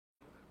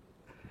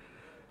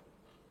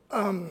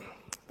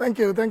Thank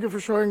you. Thank you for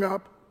showing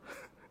up.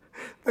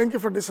 Thank you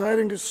for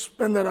deciding to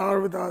spend that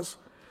hour with us.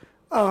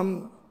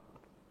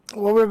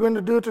 What we're going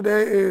to do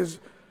today is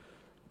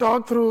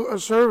talk through a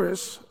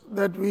service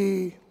that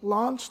we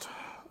launched,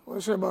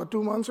 let's say about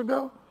 2 months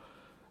ago,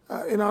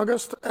 in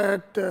August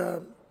at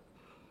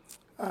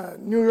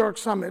New York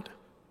Summit.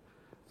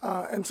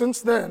 And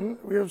since then,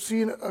 we have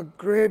seen a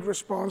great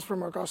response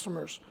from our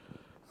customers.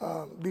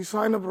 The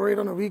sign-up rate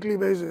on a weekly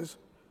basis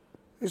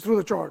is through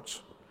the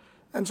charts.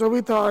 And so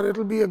we thought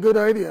it'll be a good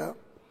idea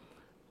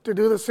to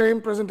do the same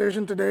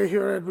presentation today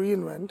here at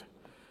re:Invent,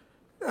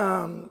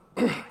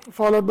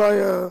 followed by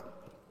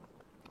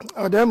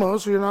a demo,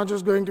 so you're not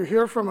just going to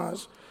hear from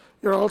us,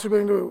 you're also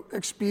going to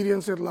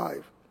experience it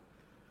live.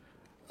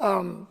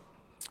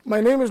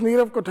 My name is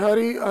Nirav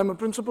Kothari. I'm a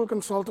principal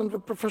consultant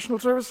with Professional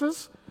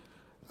Services.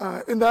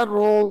 In that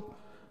role,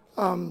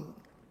 in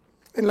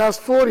the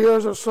last 4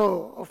 years or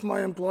so of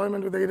my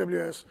employment with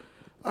AWS,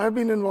 I've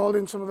been involved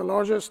in some of the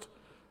largest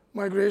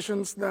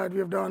migrations that we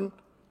have done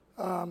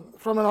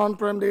from an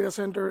on-prem data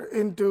center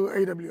into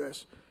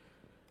AWS.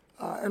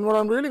 And what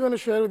I'm really going to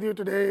share with you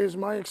today is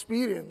my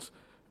experience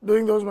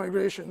doing those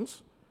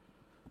migrations.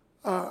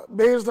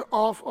 Based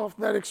off of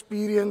that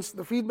experience,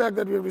 the feedback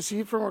that we have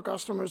received from our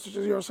customers, such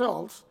as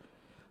yourselves,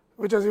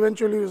 which has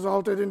eventually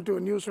resulted into a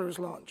new service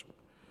launch.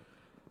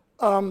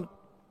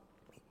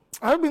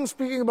 I've been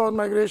speaking about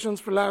migrations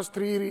for the last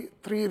three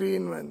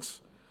re:Invents.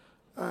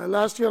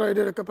 Last year, I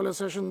did a couple of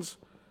sessions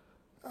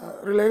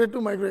related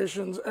to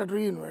migrations at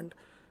re:Invent.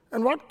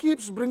 And what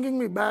keeps bringing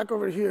me back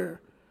over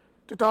here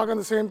to talk on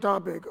the same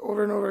topic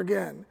over and over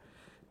again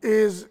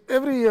is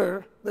every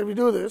year that we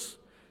do this,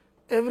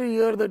 every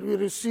year that we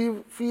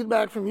receive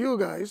feedback from you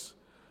guys,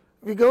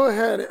 we go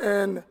ahead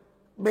and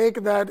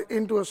make that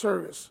into a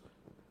service,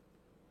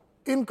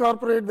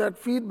 incorporate that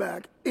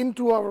feedback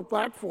into our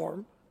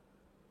platform,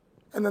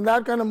 and then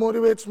that kind of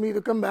motivates me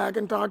to come back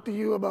and talk to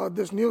you about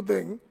this new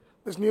thing,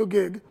 this new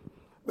gig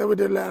that we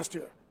did last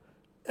year.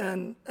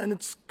 And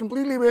it's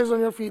completely based on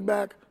your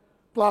feedback,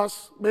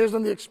 plus based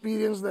on the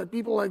experience that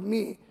people like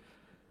me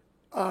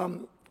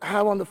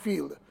have on the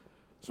field.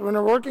 So when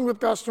we're working with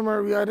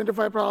customer, we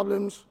identify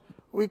problems,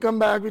 we come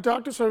back, we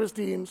talk to service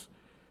teams,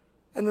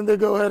 and then they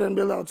go ahead and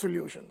build out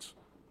solutions.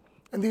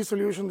 And these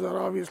solutions are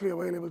obviously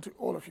available to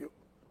all of you.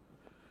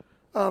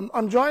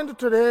 I'm joined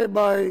today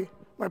by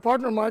my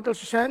partner, Michael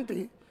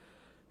Shanti.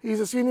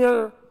 He's a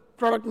senior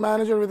product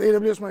manager with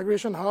AWS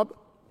Migration Hub,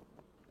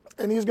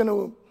 and he's going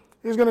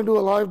to do a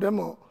live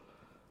demo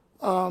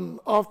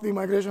of the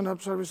Migration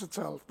Hub service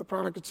itself, the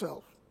product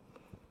itself.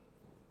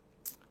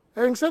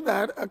 Having said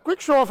that, a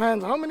quick show of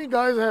hands, how many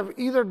guys have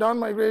either done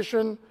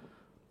migration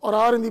or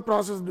are in the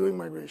process of doing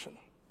migration?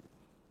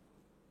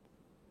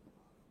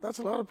 That's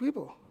a lot of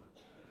people.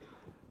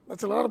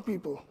 That's a lot of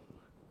people.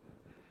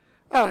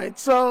 All right,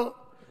 so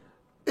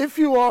if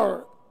you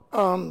are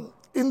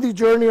in the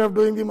journey of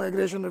doing the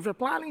migration, if you're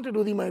planning to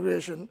do the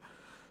migration,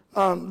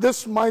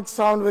 this might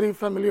sound very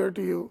familiar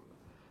to you.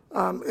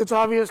 It's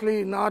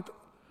obviously not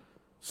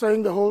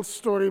saying the whole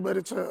story, but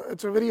it's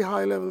a very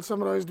high-level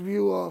summarized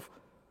view of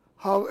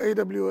how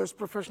AWS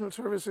Professional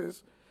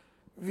Services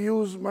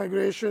views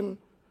migration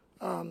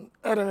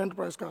at an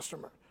enterprise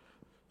customer.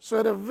 So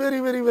at a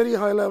very, very, very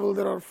high level,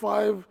 there are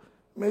 5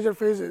 major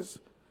phases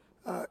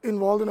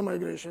involved in a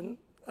migration.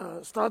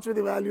 Starts with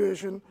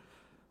evaluation.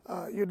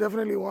 You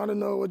definitely want to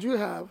know what you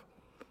have.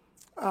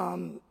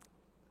 And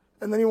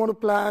then you want to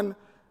plan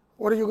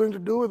what are you going to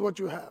do with what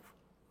you have,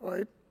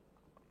 right?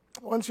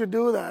 Once you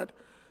do that,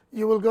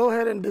 you will go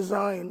ahead and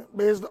design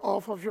based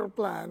off of your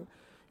plan.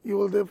 You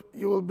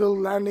will build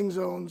landing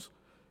zones.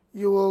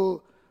 You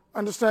will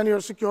understand your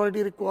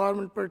security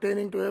requirement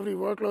pertaining to every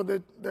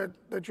workload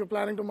that you're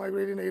planning to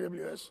migrate in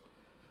AWS.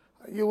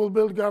 You will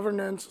build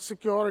governance,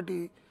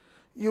 security.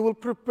 You will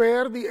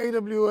prepare the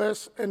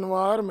AWS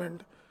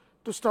environment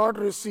to start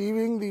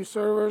receiving the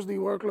servers, the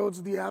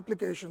workloads, the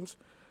applications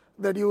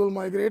that you will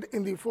migrate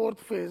in the 4th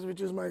phase, which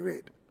is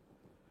migrate.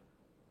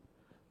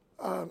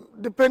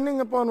 Depending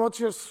upon what's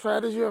your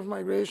strategy of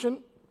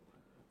migration,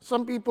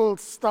 some people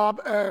stop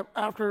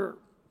after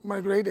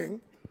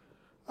migrating,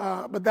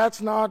 but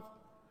that's not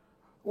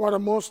what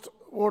most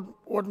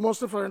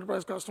of our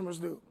enterprise customers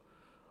do.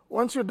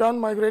 Once you're done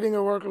migrating a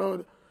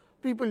workload,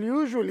 people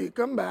usually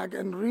come back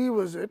and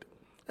revisit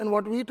in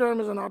what we term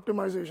as an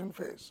optimization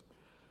phase.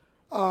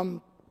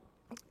 And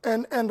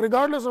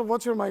regardless of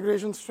what's your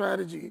migration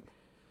strategy,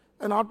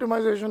 an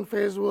optimization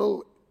phase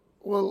will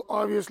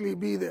obviously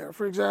be there.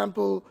 For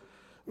example,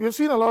 we've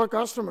seen a lot of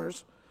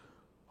customers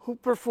who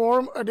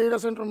perform a data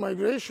center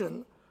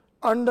migration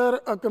under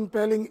a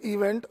compelling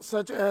event,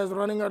 such as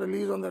running a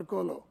release on their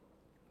colo,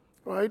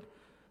 right?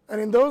 And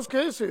in those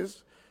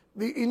cases,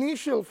 the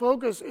initial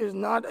focus is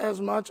not as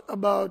much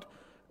about,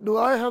 do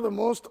I have the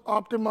most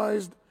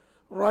optimized,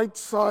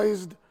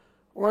 right-sized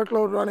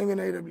workload running in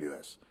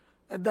AWS?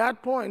 At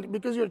that point,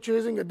 because you're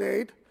chasing a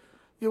date,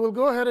 you will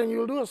go ahead and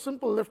you'll do a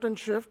simple lift and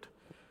shift,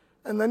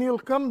 and then you'll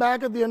come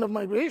back at the end of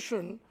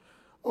migration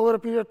over a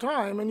period of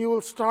time, and you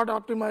will start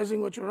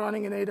optimizing what you're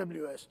running in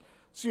AWS.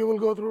 So you will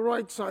go through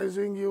right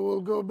sizing, you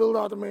will go build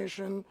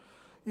automation,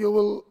 you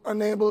will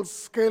enable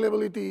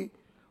scalability,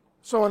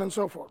 so on and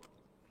so forth.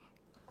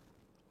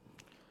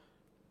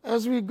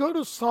 As we go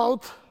to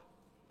south,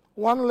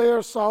 one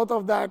layer south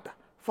of that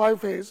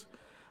 5-phase,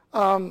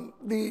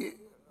 the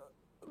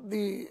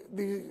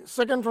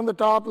second from the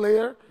top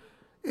layer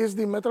is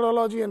the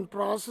methodology and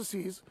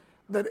processes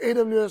that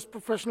AWS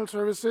professional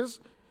services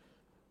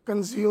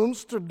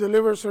consumes to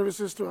deliver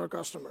services to our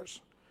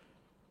customers.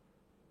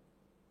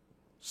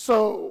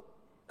 So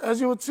as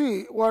you would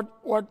see,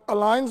 what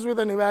aligns with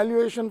an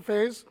evaluation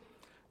phase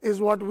is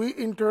what we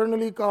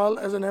internally call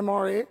as an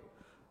MRA,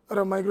 or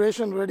a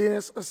migration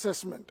readiness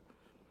assessment.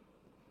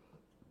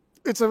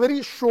 It's a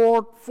very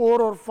short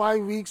 4 or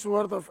 5 weeks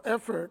worth of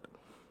effort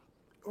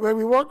where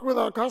we work with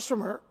our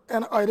customer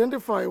and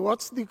identify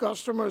what's the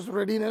customer's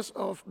readiness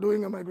of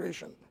doing a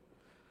migration.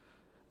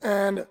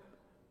 And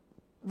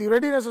the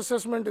readiness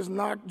assessment is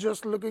not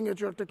just looking at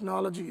your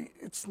technology.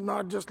 It's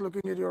not just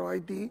looking at your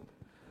IT.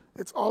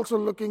 It's also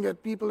looking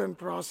at people and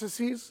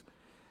processes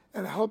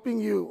and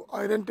helping you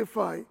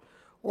identify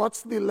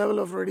what's the level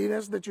of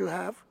readiness that you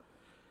have.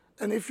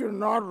 And if you're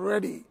not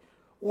ready,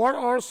 what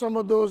are some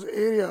of those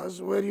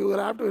areas where you will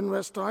have to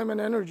invest time and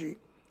energy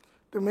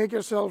to make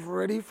yourself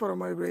ready for a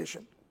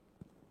migration?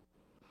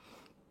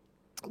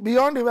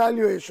 Beyond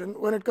evaluation,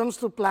 when it comes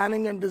to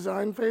planning and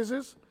design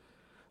phases,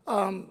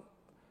 the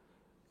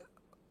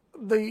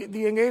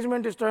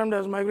engagement is termed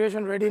as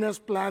migration readiness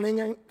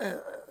planning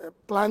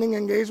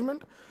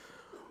engagement.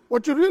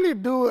 What you really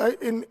do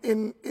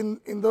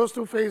in those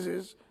two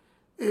phases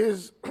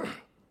is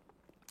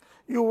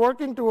you're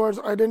working towards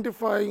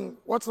identifying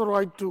what's the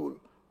right tool.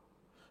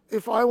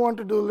 If I want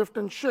to do lift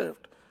and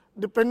shift,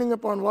 depending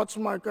upon what's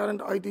my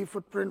current IT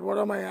footprint, what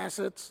are my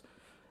assets,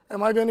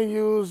 am I going to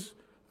use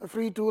a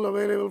free tool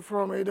available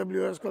from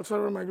AWS called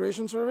Server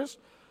Migration Service,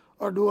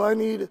 or do I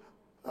need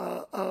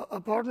a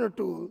partner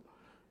tool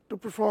to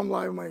perform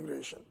live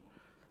migration?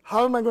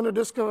 How am I going to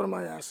discover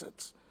my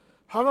assets?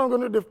 How am I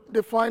going to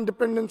define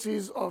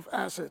dependencies of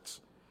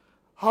assets?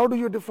 How do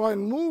you define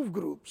move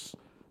groups?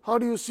 How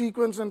do you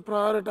sequence and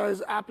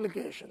prioritize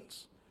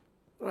applications,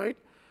 right?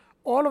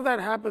 All of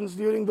that happens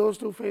during those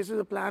two phases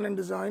of plan and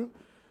design.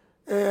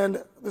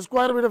 And there's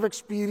quite a bit of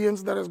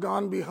experience that has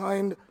gone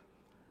behind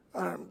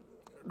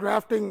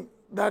drafting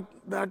that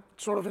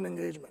sort of an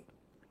engagement.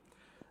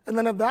 And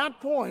then at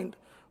that point,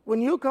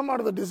 when you come out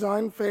of the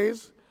design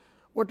phase,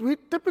 what we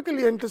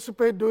typically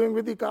anticipate doing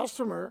with the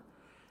customer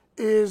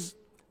is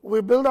we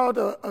build out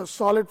a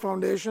solid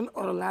foundation,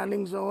 or a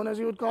landing zone, as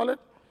you would call it,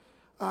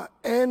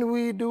 and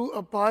we do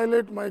a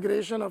pilot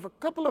migration of a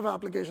couple of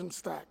application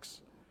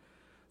stacks.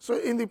 So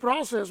in the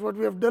process, what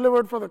we have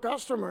delivered for the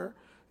customer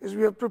is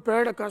we have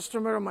prepared a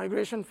customer a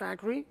migration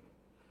factory,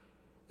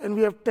 and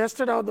we have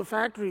tested out the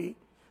factory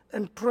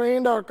and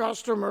trained our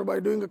customer by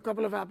doing a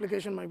couple of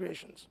application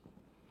migrations,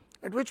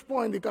 at which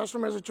point the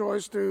customer has a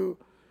choice to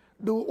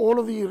do all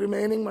of the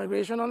remaining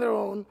migration on their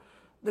own.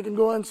 They can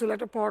go and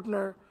select a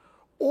partner,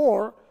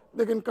 or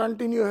they can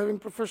continue having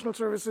professional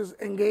services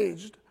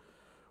engaged,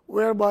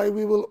 whereby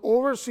we will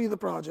oversee the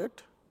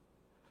project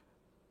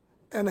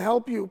and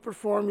help you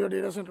perform your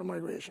data center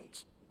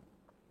migrations.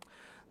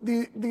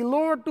 The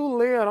lower two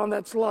layers on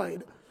that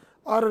slide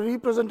are a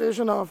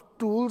representation of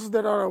tools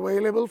that are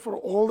available for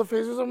all the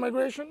phases of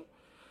migration.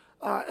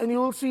 And you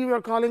will see we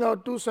are calling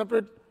out two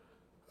separate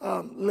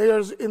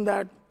layers in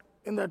that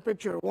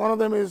picture. One of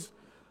them is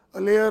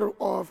a layer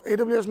of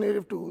AWS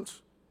native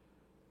tools.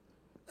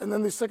 And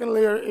then the second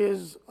layer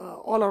is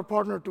all our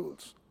partner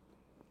tools,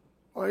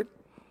 right?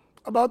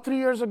 About 3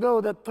 years ago,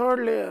 that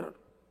third layer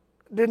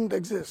didn't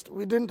exist.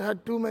 We didn't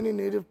have too many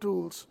native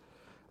tools.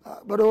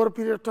 But over a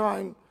period of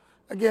time,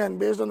 again,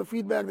 based on the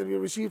feedback that we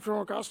received from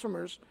our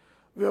customers,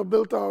 we have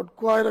built out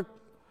quite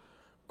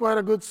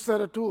a good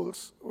set of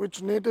tools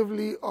which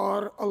natively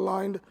are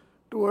aligned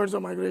towards a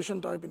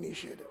migration type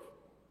initiative.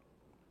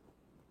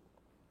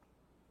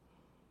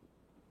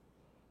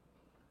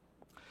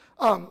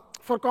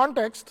 For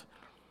context,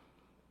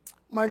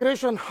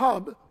 Migration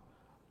Hub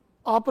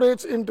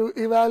operates into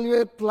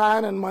evaluate,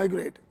 plan, and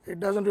migrate. It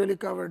doesn't really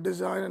cover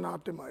design and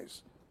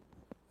optimize.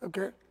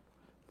 Okay?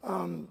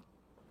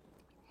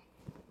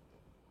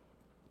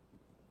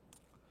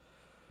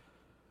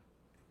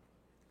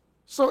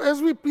 So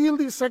as we peel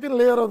the second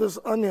layer of this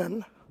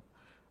onion,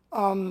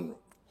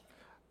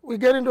 we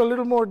get into a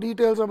little more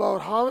details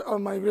about how a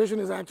migration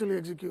is actually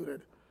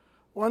executed.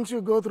 Once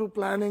you go through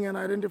planning and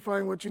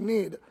identifying what you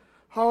need,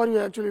 how are you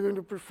actually going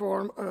to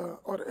perform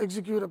or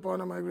execute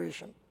upon a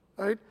migration,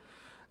 right?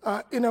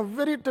 In a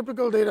very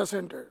typical data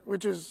center,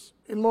 which is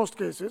in most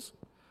cases,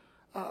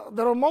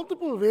 there are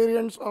multiple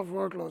variants of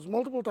workloads,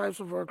 multiple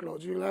types of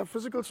workloads. You'll have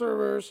physical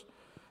servers,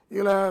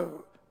 you'll have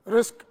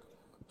RISC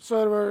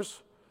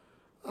servers,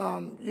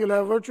 you'll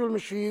have virtual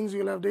machines,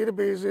 you'll have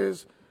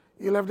databases,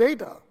 you'll have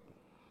data.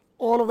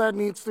 All of that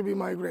needs to be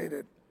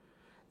migrated.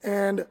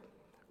 And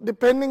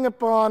depending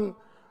upon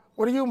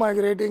what are you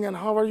migrating and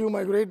how are you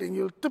migrating,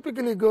 you'll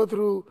typically go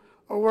through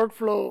a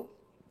workflow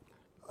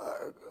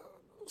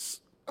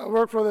a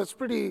workflow that's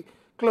pretty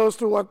close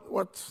to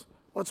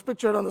what's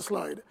pictured on the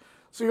slide.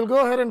 So you'll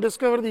go ahead and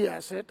discover the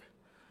asset.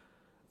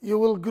 You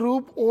will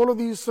group all of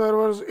these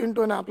servers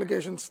into an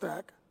application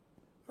stack,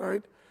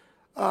 right?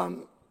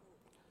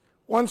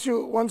 Once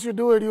you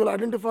do it, you will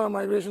identify a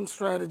migration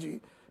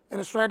strategy. And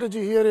a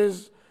strategy here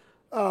is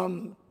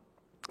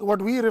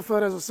what we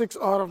refer as a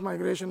 6R of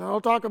migration. And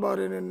I'll talk about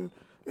it in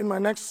my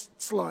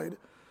next slide.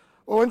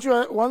 Once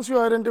you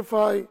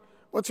identify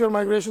what's your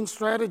migration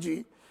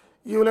strategy,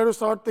 you will have to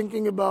start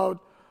thinking about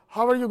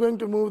how are you going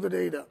to move the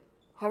data?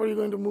 How are you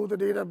going to move the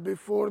data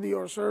before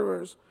your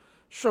servers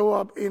show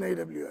up in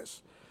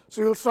AWS?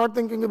 So you'll start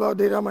thinking about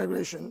data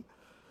migration.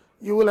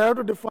 You will have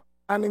to define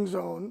a landing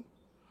zone,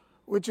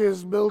 which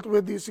is built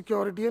with the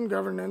security and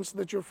governance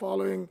that you're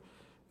following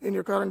in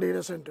your current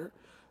data center.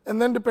 And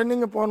then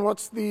depending upon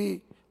what's the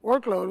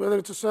workload, whether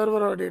it's a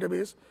server or a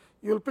database,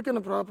 you'll pick an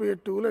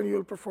appropriate tool and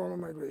you'll perform a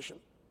migration.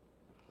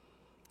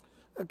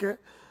 Okay.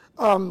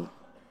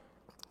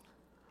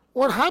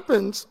 What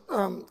happens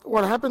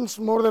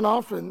more than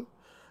often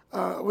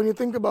when you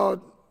think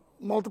about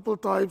multiple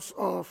types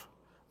of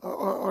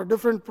or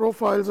different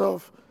profiles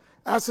of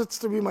assets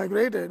to be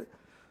migrated,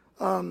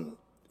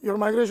 your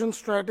migration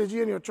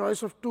strategy and your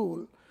choice of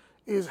tool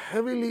is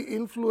heavily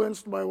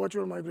influenced by what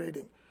you're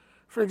migrating.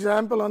 For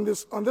example, on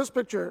this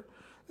picture,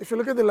 if you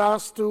look at the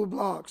last two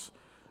blocks,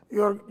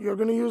 you're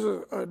going to use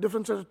a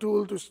different set of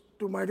tool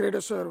to migrate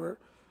a server.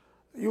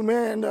 You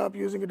may end up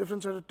using a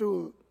different set of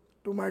tool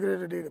to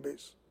migrate a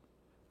database,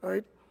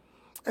 right?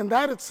 And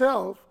that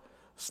itself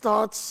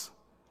starts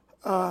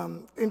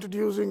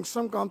introducing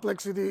some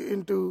complexity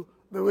into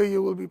the way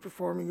you will be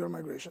performing your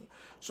migration.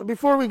 So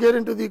before we get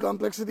into the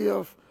complexity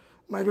of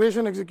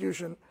migration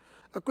execution,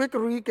 a quick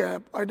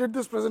recap. I did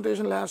this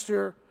presentation last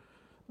year.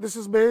 This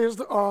is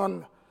based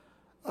on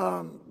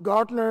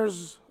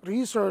Gartner's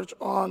research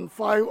on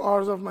 5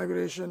 hours of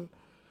migration,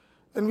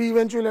 and we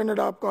eventually ended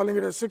up calling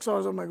it as 6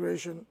 hours of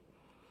migration.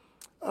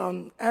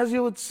 As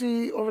you would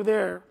see over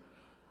there,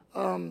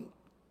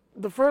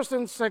 the first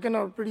and second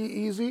are pretty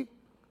easy,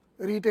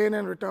 retain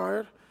and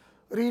retire.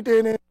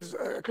 Retain is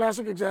a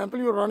classic example.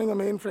 You're running a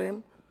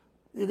mainframe.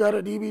 You got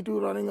a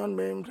DB2 running on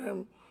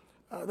mainframe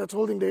that's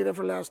holding data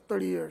for the last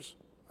 30 years.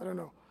 I don't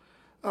know.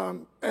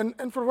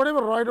 And for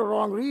whatever right or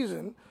wrong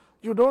reason,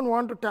 you don't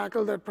want to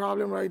tackle that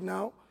problem right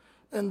now,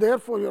 and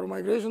therefore your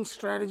migration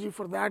strategy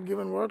for that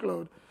given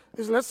workload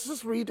is let's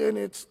just retain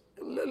it,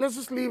 let's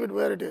just leave it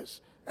where it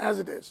is, as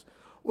it is.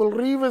 We'll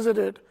revisit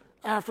it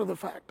after the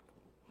fact.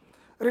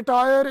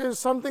 Retire is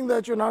something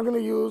that you're not going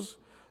to use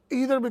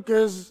either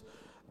because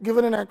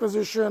given an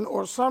acquisition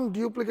or some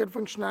duplicate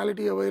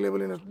functionality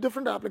available in a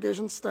different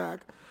application stack,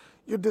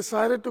 you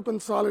decided to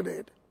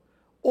consolidate,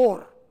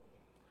 or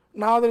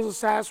now there's a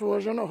SaaS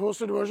version, a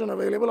hosted version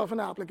available of an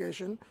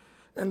application,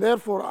 and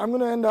therefore I'm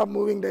going to end up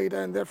moving data,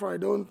 and therefore I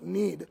don't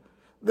need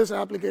this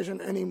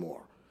application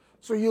anymore.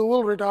 So you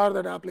will retire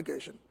that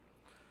application.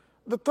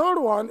 The third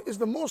one is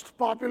the most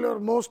popular,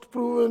 most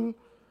proven,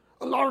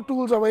 a lot of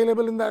tools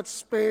available in that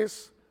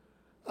space,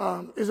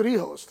 is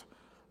rehost,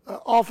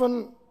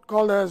 often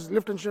called as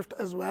lift and shift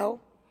as well.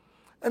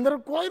 And there are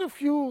quite a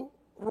few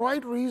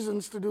right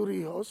reasons to do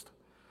rehost.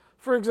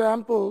 For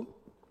example,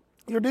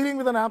 you're dealing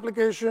with an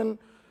application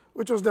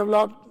which was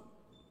developed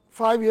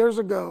 5 years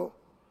ago.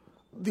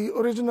 The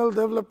original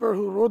developer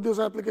who wrote this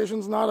application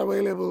is not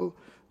available.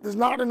 There's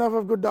not enough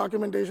of good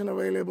documentation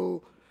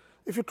available.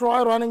 If you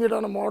try running it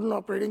on a modern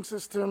operating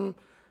system,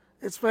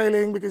 it's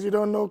failing because you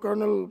don't know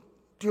kernel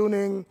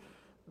tuning.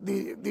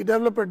 The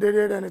developer did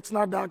it and it's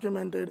not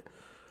documented.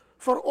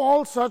 For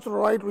all such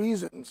right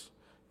reasons,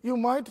 you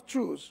might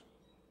choose.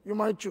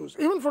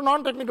 Even for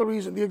non-technical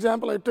reasons. The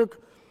example I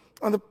took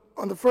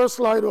on the first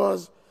slide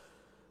was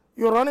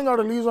you're running out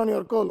of leaves on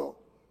your colo,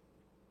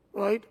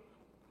 right?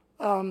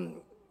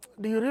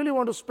 Do you really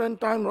want to spend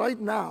time right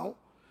now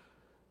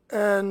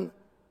and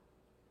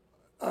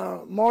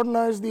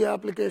modernize the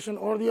application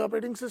or the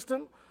operating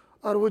system?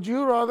 Or would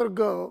you rather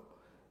go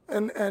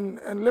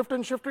and lift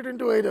and shift it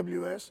into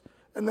AWS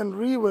and then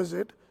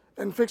revisit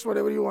and fix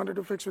whatever you wanted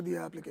to fix with the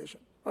application,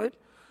 right?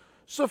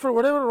 So for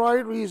whatever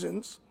right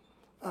reasons,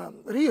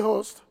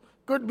 rehost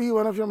could be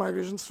one of your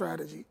migration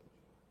strategy.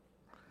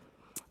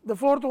 The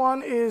fourth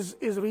one is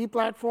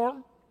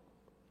replatform.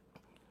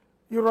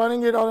 You're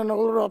running it on an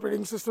older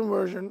operating system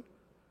version.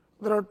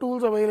 There are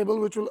tools available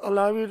which will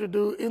allow you to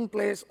do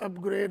in-place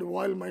upgrade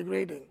while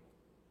migrating.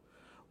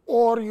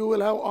 Or you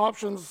will have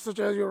options such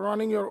as you're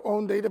running your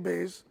own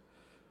database,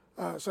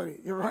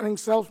 you're running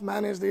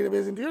self-managed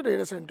database into your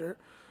data center,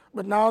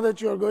 but now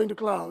that you're going to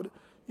cloud,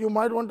 you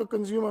might want to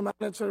consume a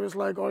managed service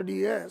like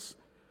RDS.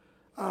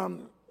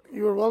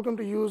 You're welcome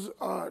to use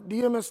a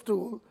DMS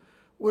tool,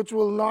 which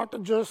will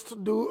not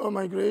just do a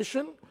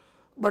migration,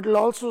 but will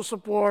also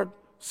support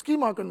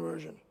schema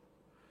conversion.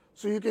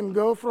 So you can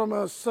go from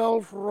a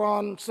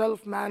self-run,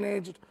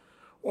 self-managed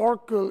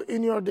Oracle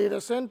in your data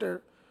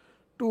center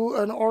to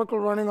an Oracle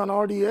running on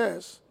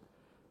RDS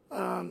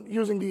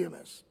using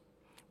DMS.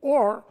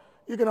 Or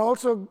you can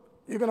also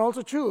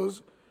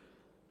choose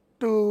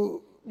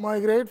to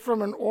migrate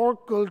from an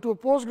Oracle to a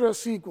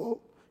PostgreSQL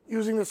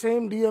using the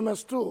same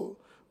DMS tool,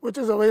 which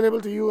is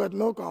available to you at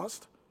no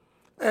cost.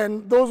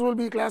 And those will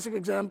be classic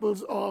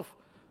examples of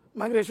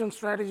migration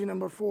strategy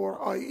number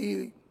 4,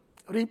 i.e.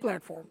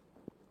 replatform.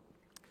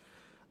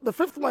 The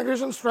fifth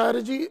migration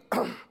strategy,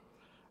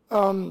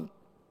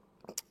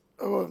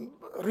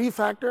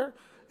 refactor,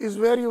 is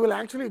where you will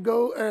actually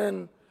go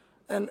and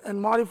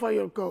modify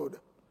your code.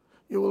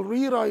 You will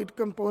rewrite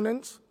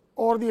components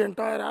or the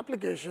entire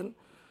application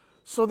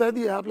so that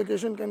the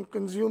application can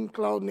consume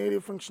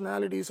cloud-native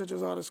functionality such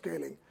as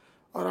auto-scaling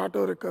or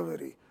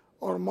auto-recovery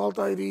or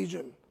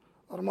multi-region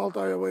or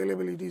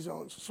multi-availability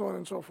zones, so on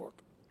and so forth.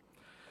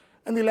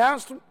 And the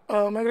last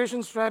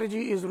migration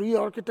strategy is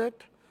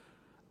re-architect,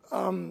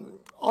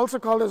 also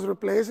called as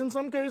replace in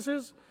some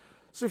cases.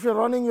 So if you're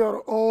running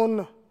your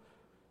own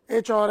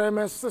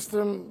HRMS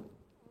system,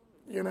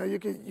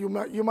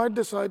 you might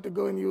decide to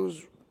go and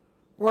use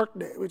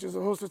Workday, which is a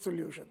hosted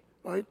solution,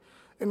 right?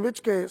 In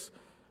which case,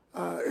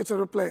 it's a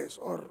replace.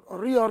 Or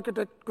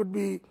re-architect could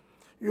be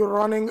you're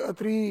running a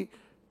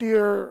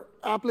 3-tier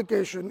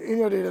application in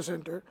your data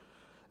center,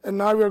 and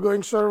now you're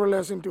going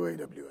serverless into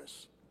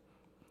AWS.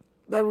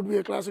 That would be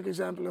a classic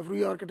example of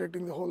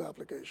re-architecting the whole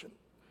application.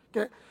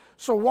 Okay?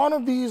 So one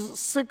of these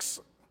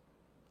 6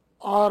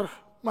 R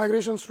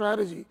migration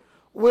strategy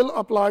will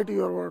apply to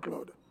your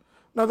workload.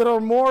 Now, there are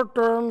more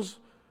terms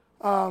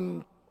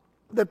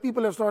that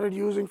people have started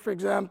using. For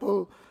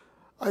example,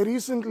 I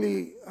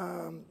recently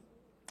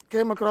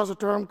came across a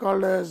term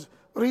called as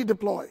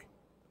redeploy.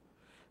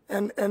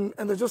 And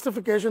the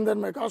justification that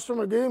my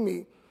customer gave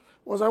me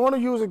was I want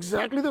to use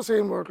exactly the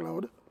same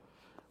workload.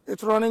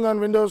 It's running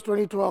on Windows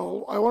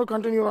 2012. I want to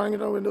continue running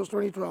it on Windows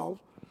 2012.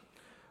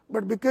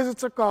 But because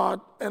it's a COD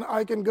and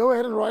I can go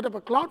ahead and write up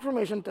a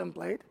CloudFormation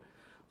template,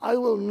 I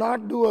will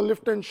not do a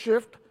lift and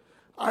shift.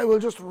 I will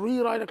just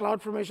rewrite a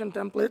CloudFormation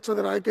template so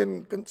that I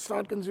can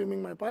start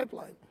consuming my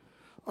pipeline,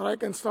 or I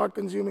can start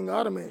consuming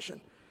automation.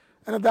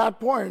 And at that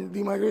point,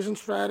 the migration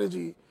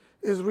strategy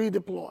is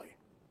redeploy.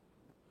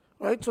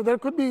 Right? So there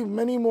could be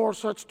many more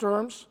such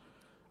terms,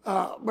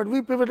 but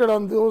we pivoted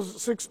on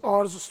those 6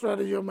 R's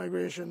strategy of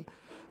migration.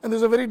 And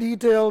there's a very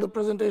detailed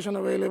presentation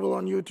available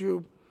on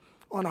YouTube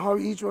on how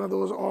each one of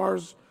those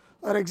R's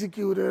are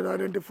executed,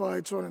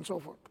 identified, so on and so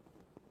forth.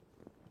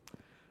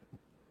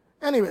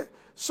 Anyway,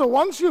 so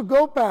once you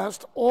go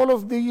past all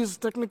of these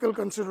technical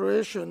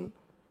consideration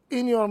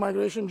in your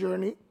migration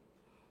journey,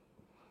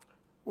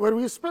 where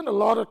we spend a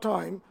lot of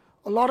time,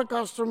 a lot of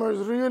customers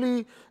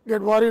really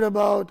get worried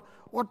about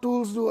what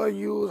tools do I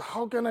use,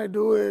 how can I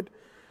do it,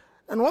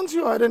 and once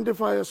you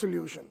identify a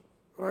solution,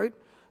 right?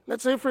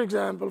 Let's say, for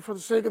example, for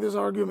the sake of this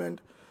argument,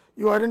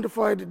 you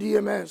identified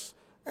DMS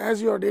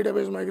as your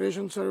database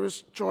migration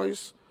service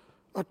choice,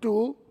 a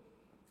tool,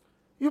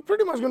 you're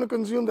pretty much going to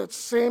consume that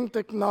same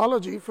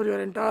technology for your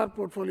entire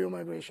portfolio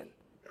migration,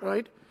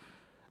 right?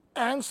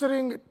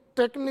 Answering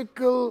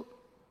technical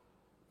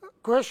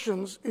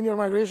questions in your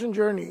migration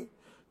journey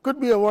could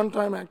be a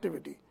one-time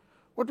activity.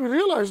 What we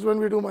realized when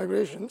we do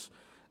migrations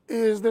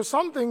is there's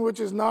something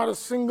which is not a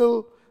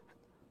single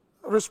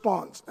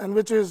response, and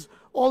which is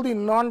all the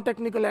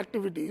non-technical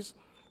activities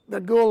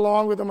that go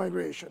along with a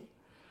migration.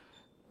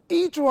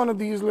 Each one of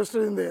these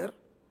listed in there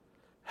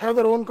have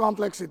their own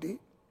complexity.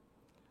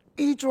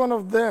 Each one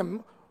of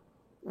them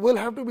will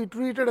have to be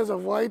treated as a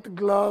white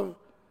glove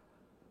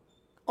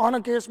on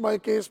a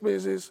case-by-case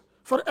basis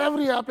for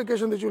every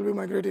application that you'll be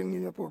migrating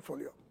in your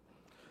portfolio.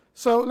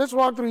 So let's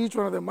walk through each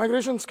one of them.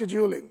 Migration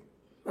scheduling,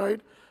 right?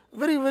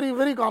 Very, very,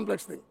 very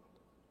complex thing.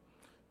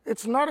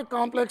 It's not a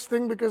complex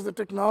thing because the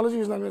technology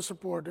is not going to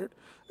support it.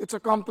 It's a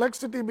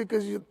complexity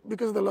because of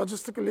the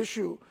logistical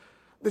issue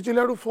that you'll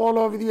have to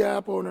follow with the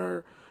app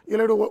owner. You'll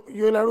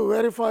have to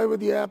verify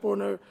with the app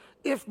owner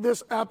if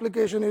this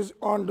application is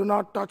on do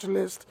not touch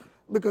list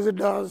because it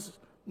does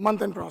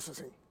month-end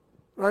processing,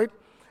 right?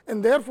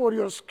 And therefore,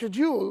 your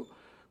schedule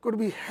could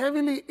be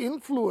heavily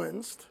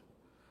influenced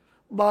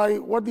by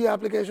what the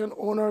application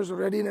owner's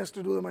readiness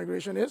to do the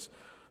migration is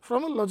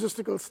from a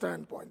logistical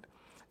standpoint.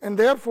 And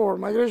therefore,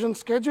 migration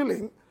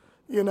scheduling,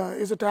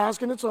 is a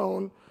task in its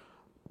own.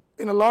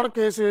 In a lot of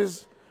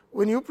cases,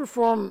 when you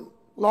perform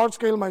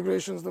large-scale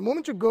migrations, the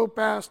moment you go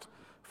past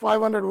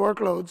 500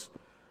 workloads,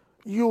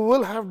 you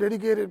will have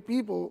dedicated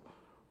people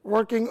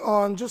working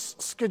on just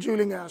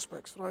scheduling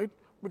aspects, right?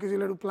 Because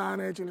you'll have to plan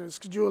it, you'll have to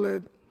schedule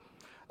it.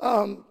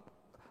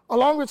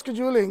 Along with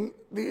scheduling,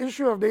 the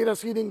issue of data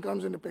seeding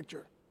comes into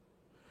picture.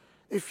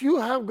 If you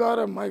have got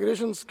a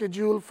migration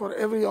schedule for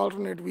every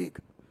alternate week,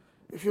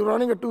 if you're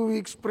running a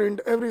 2-week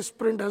sprint, every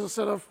sprint has a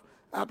set of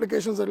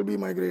applications that will be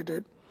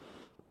migrated.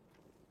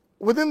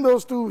 Within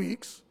those 2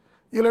 weeks,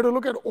 you'll have to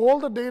look at all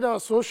the data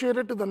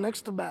associated to the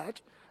next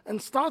batch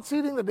and start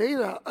seeding the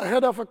data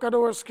ahead of a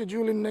cutover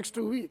schedule in the next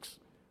 2 weeks,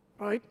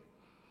 right?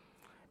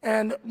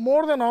 And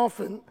more than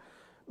often,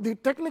 the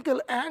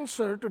technical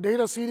answer to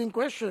data seeding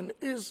question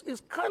is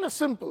kind of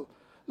simple.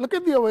 Look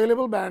at the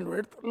available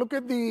bandwidth, look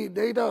at the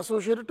data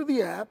associated to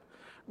the app,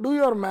 do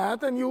your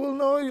math, and you will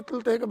know it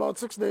will take about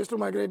 6 days to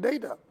migrate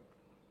data.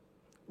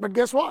 But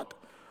guess what?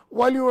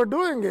 While you were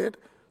doing it,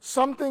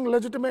 something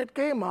legitimate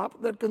came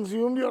up that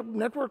consumed your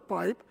network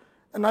pipe,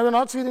 and now you're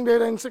not seeding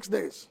data in 6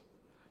 days.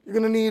 You're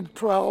going to need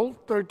 12,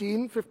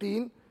 13,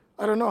 15,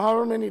 I don't know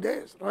however many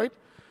days, right?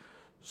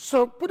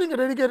 So putting a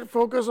dedicated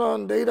focus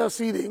on data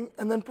seeding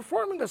and then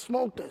performing a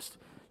smoke test.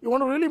 You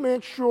want to really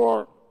make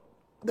sure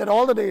that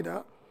all the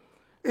data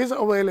is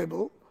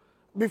available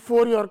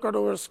before your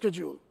cutover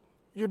schedule.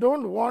 You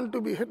don't want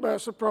to be hit by a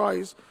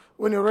surprise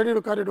when you're ready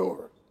to cut it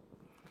over.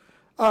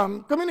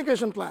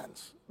 Communication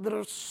plans. There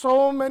are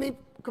so many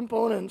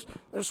components.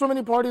 There are so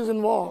many parties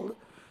involved.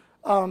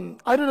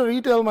 I did a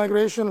retail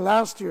migration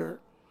last year,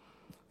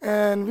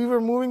 and we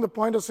were moving the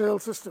point-of-sale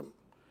system.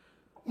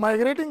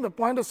 Migrating the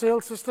point-of-sale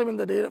system in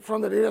the data,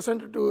 from the data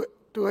center to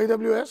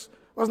AWS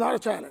was not a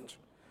challenge.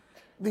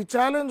 The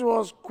challenge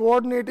was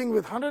coordinating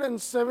with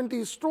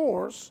 170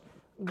 stores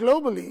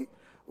globally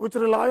which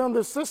rely on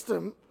this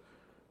system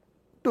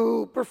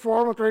to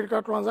perform a credit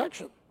card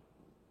transaction,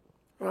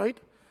 right?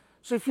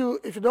 So if you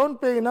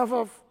don't pay enough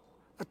of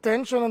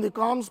attention on the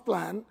comms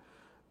plan,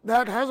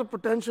 that has a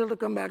potential to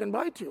come back and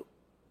bite you,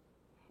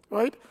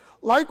 right?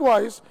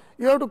 Likewise,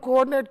 you have to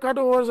coordinate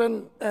cutovers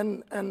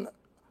and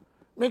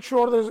make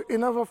sure there's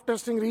enough of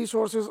testing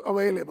resources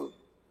available.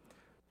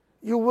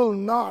 You will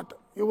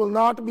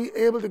not be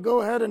able to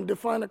go ahead and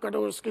define a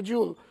cutover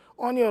schedule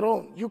on your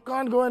own. You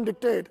can't go and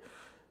dictate,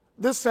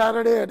 this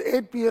Saturday at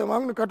 8 p.m., I'm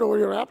going to cut over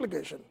your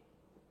application.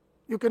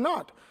 You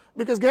cannot,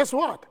 because guess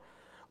what?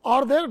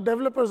 Are there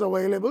developers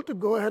available to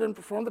go ahead and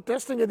perform the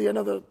testing at the end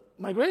of the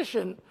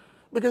migration?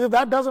 Because if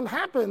that doesn't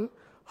happen,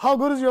 how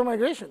good is your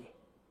migration?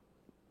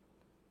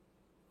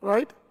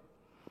 Right?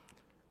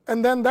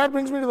 And then that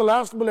brings me to the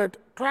last bullet,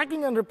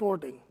 tracking and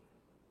reporting.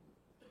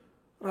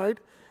 Right?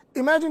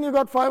 Imagine you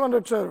got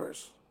 500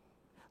 servers.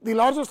 The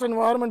largest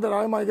environment that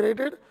I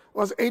migrated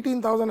was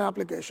 18,000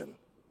 applications,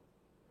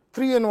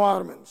 3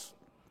 environments.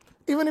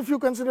 Even if you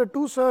consider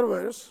 2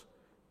 servers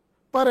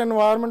per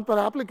environment per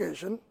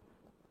application,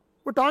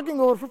 we're talking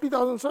over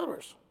 50,000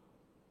 servers.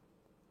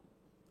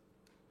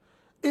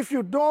 If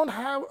you don't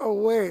have a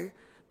way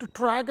to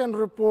track and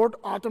report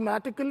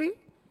automatically,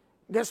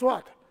 guess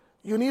what?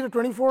 You need a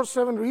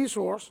 24/7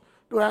 resource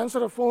to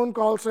answer a phone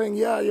call saying,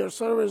 yeah, your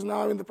server is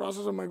now in the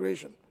process of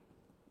migration,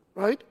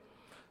 right?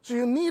 So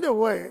you need a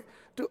way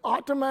to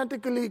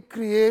automatically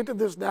create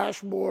this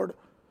dashboard,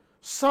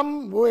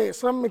 some way,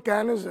 some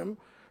mechanism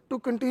to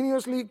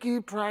continuously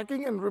keep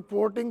tracking and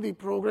reporting the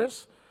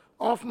progress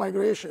of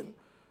migration.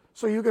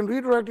 So you can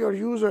redirect your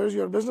users,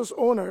 your business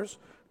owners,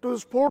 to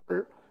this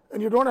portal,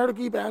 and you don't have to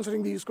keep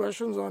answering these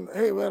questions on,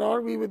 hey, where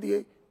are we with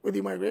the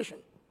migration,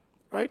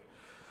 right?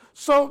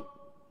 So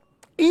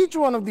each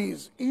one of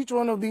these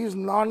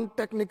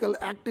non-technical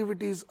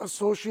activities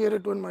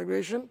associated to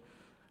migration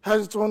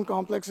has its own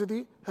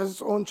complexity, has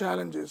its own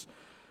challenges.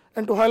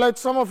 And to highlight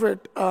some of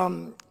it,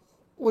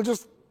 we'll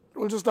just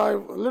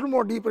dive a little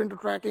more deeper into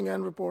tracking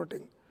and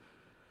reporting.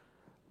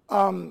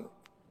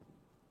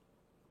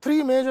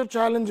 3 major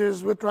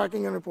challenges with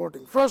tracking and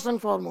reporting. First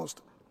and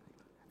foremost,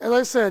 as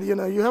I said,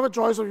 you have a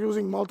choice of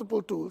using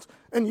multiple tools,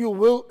 and you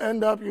will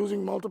end up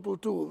using multiple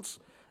tools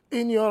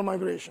in your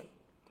migration.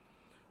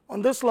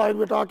 On this slide,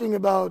 we're talking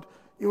about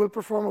you will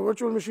perform a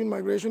virtual machine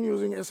migration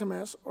using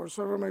SMS or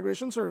Server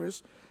Migration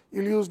Service.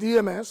 You'll use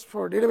DMS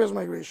for database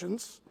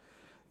migrations.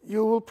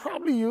 You will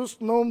probably use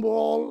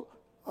Snowmobile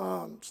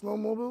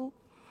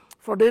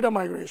for data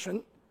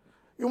migration.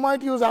 You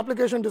might use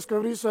Application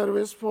Discovery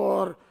Service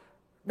for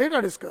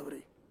data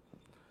discovery.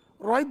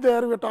 Right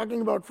there, we're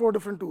talking about 4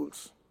 different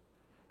tools.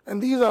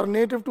 And these are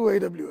native to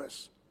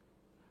AWS.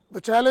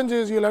 The challenge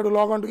is you'll have to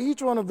log on to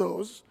each one of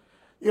those.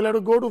 You'll have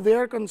to go to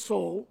their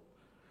console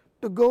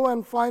to go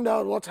and find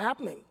out what's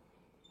happening,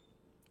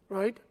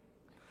 right?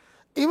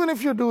 Even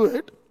if you do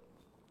it,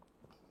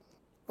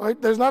 right,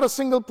 there's not a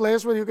single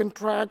place where you can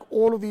track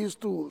all of these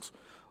tools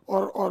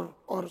or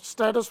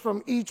status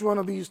from each one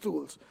of these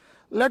tools.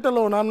 Let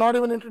alone, I'm not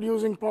even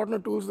introducing partner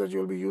tools that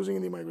you'll be using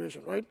in the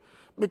migration, right?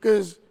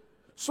 Because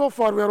so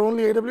far, we're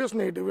only AWS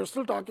native. We're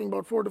still talking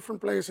about 4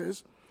 different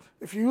places.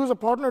 If you use a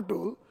partner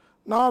tool,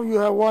 now you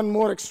have one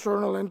more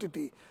external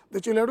entity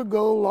that you'll have to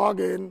go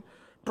log in,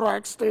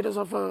 track status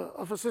of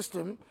a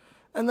system,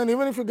 and then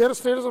even if you get a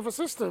status of a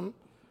system,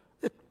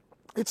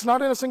 it's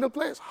not in a single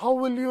place. How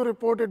will you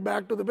report it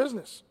back to the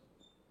business,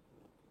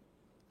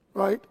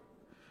 right?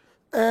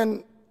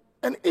 And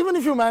even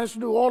if you manage to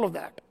do all of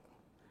that,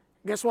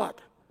 guess what?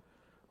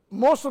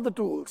 Most of the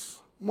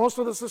tools, most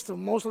of the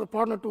system, most of the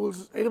partner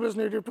tools, AWS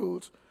native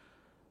tools,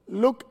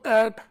 look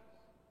at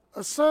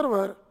a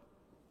server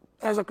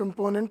as a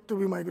component to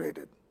be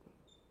migrated.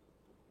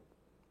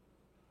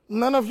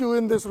 None of you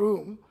in this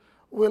room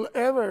will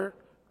ever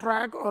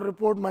track or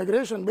report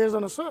migration based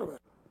on a server,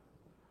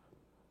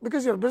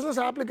 because your business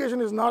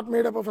application is not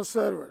made up of a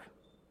server,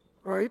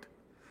 right?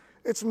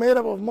 It's made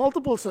up of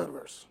multiple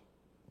servers.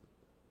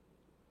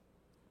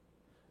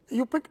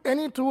 You pick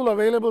any tool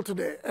available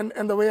today,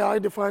 and the way I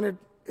define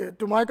it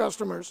to my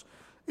customers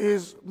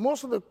is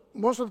most of the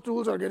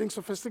tools are getting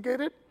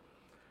sophisticated,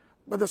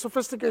 but the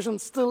sophistication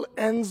still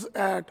ends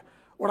at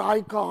what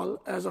I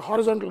call as a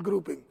horizontal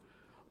grouping.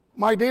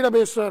 My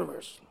database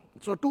servers.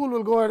 So a tool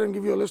will go ahead and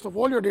give you a list of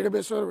all your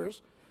database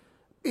servers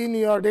in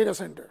your data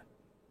center.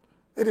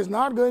 It is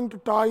not going to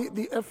tie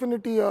the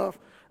affinity of,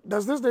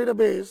 does this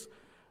database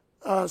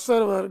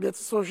server get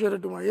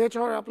associated to my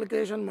HR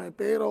application, my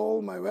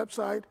payroll, my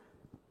website?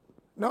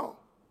 No.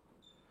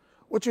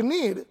 What you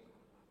need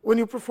when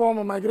you perform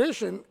a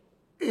migration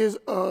is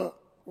a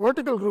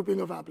vertical grouping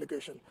of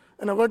application.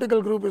 And a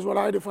vertical group is what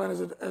I define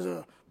as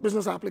a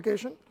business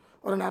application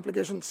or an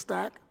application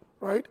stack,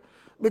 right?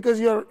 Because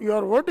your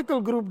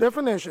vertical group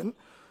definition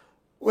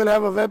will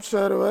have a web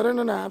server and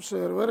an app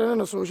server and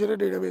an associated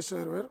database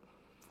server.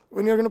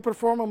 When you're going to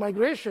perform a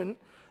migration,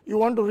 you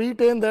want to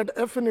retain that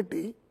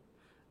affinity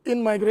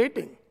in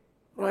migrating,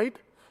 right?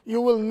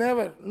 You will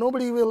never,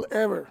 nobody will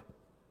ever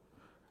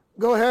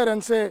go ahead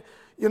and say,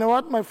 you know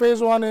what, my phase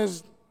one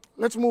is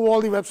let's move all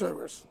the web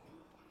servers.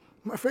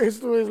 My phase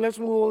two is let's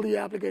move all the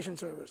application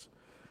servers.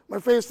 My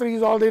phase three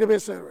is all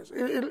database servers.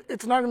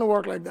 It's not going to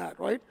work like that,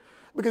 right?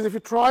 Because if you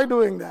try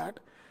doing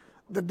that,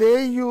 the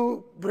day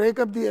you break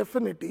up the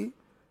affinity,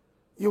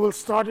 you will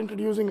start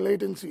introducing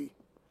latency.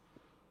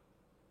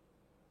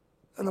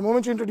 And the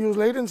moment you introduce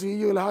latency,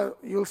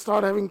 you'll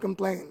start having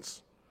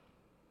complaints.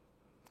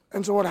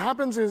 And so what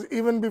happens is,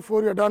 even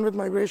before you're done with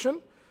migration,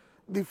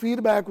 the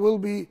feedback will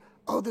be,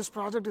 oh, this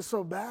project is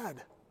so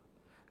bad.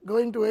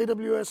 Going to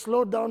AWS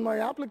slowed down my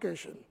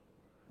application,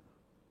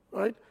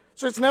 right?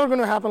 So it's never going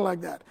to happen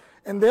like that.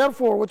 And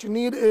therefore, what you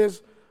need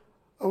is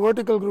a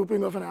vertical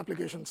grouping of an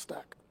application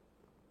stack,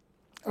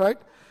 right?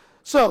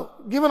 So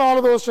given all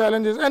of those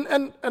challenges,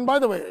 and by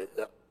the way,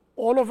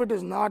 all of it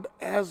is not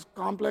as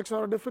complex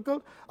or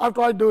difficult. I've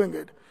tried doing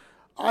it.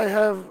 I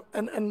have,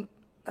 and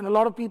a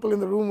lot of people in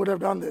the room would have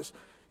done this.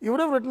 You would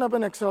have written up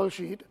an Excel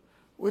sheet,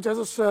 which has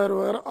a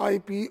server,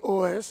 IP,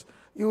 OS.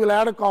 You will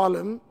add a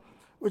column,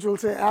 which will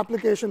say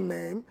application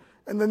name,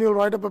 and then you'll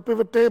write up a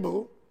pivot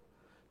table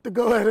to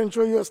go ahead and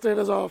show you a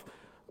status of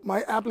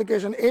my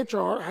application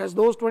HR has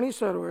those 20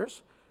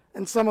 servers,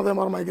 and some of them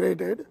are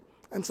migrated,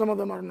 and some of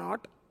them are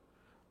not.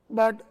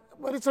 But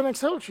it's an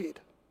Excel sheet,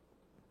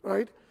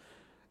 right?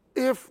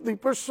 If the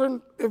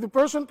person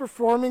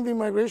performing the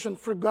migration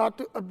forgot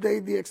to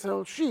update the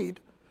Excel sheet,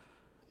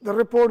 the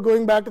report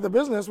going back to the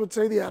business would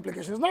say the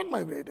application is not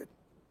migrated,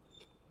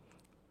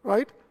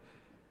 right?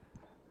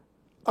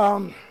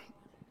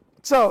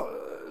 So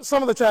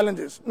some of the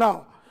challenges.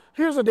 Now,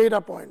 here's a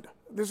data point.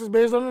 This is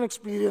based on an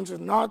experience. It's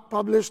not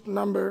published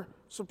number,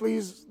 so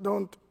please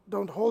don't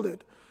hold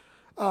it.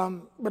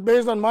 But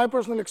based on my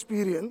personal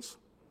experience,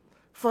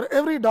 for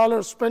every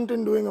dollar spent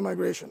in doing a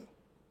migration,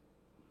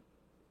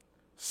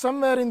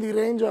 somewhere in the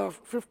range of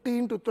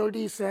 15 to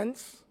 30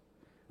 cents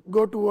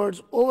go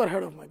towards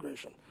overhead of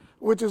migration,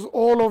 which is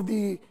all of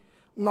the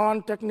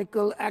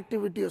non-technical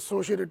activity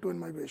associated to a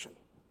migration,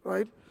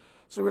 right?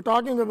 So we're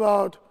talking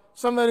about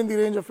somewhere in the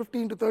range of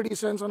 15 to 30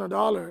 cents on a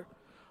dollar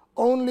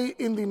only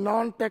in the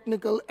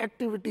non-technical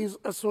activities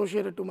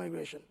associated to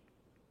migration.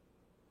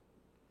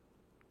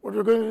 What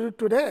we're going to do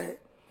today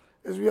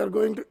is we are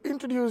going to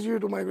introduce you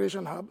to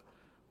Migration Hub,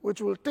 which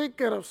will take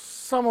care of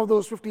some of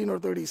those 15 or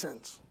 30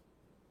 cents.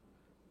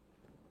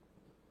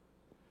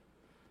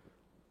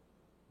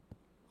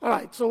 All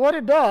right, so what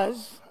it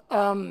does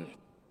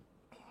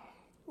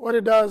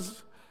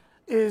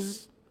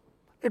is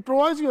it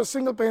provides you a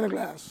single pane of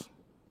glass.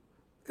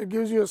 It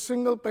gives you a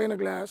single pane of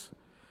glass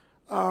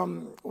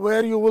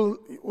where you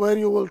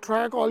will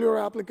track all your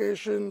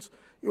applications,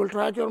 you will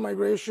track your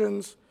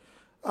migrations,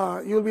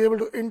 you'll be able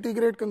to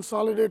integrate,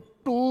 consolidate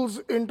tools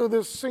into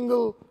this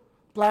single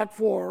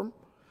platform.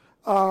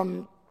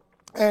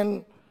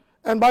 And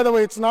by the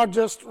way, it's not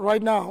just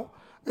right now,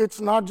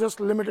 it's not just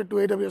limited to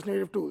AWS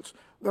native tools.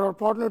 There are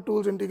partner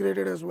tools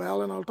integrated as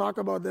well, and I'll talk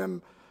about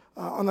them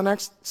on the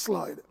next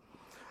slide.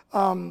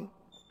 So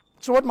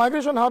what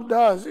Migration Hub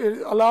does,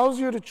 it allows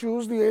you to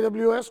choose the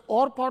AWS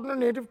or partner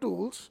native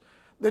tools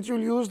that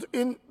you'll use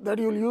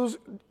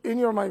in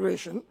your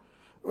migration,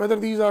 whether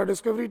these are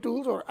discovery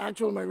tools or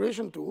actual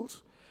migration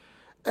tools.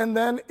 And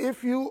then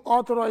if you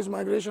authorize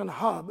Migration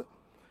Hub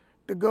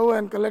to go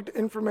and collect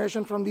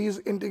information from these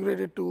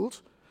integrated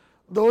tools,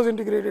 those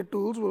integrated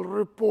tools will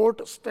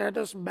report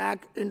status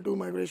back into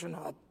Migration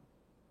Hub.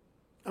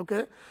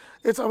 Okay?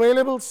 It's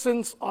available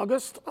since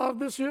August of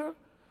this year,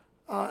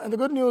 and the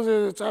good news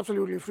is it's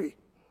absolutely free.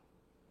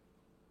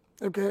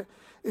 Okay?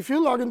 If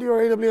you log into your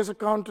AWS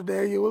account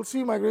today, you will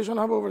see Migration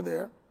Hub over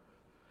there.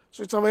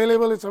 So it's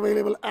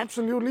available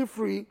absolutely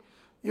free.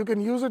 You can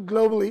use it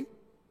globally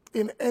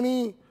in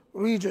any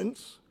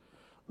regions.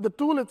 The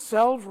tool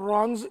itself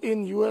runs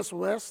in US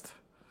West.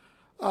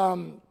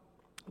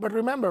 But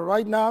remember,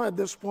 right now at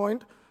this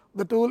point,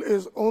 the tool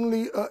is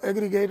only an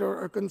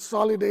aggregator, a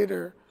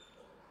consolidator,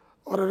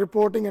 or a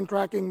reporting and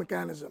tracking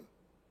mechanism.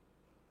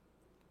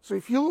 So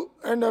if you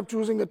end up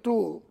choosing a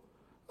tool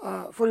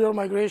for your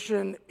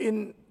migration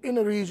in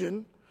a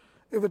region,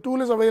 if the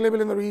tool is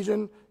available in the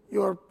region,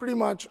 you're pretty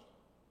much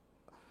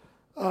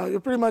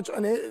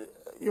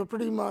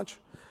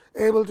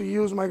able to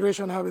use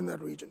Migration Hub in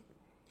that region.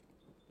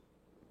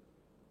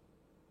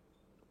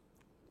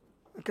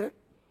 Okay.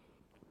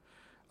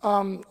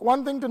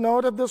 One thing to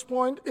note at this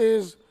point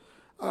is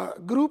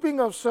grouping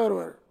of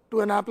server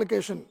to an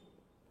application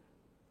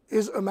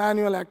is a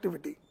manual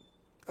activity,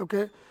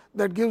 okay,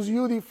 that gives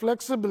you the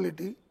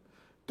flexibility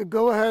to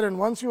go ahead and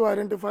once you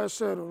identify a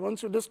server,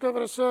 once you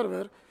discover a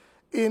server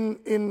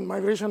in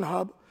Migration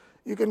Hub,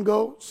 you can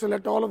go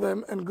select all of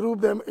them and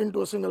group them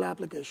into a single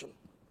application.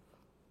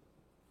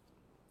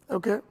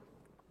 Okay.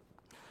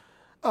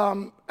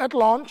 At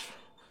launch,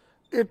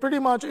 it pretty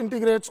much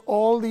integrates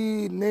all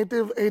the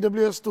native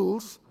AWS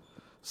tools,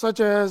 such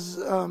as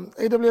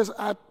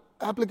AWS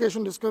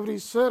Application Discovery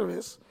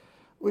Service,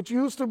 which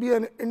used to be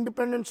an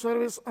independent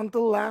service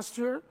until last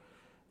year,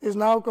 is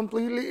now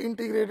completely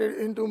integrated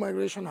into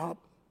Migration Hub.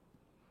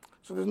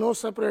 So there's no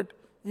separate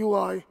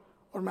UI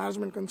or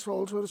management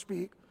console, so to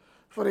speak,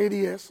 for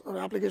ADS, or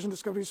Application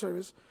Discovery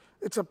Service.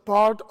 It's a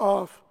part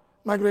of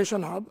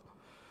Migration Hub.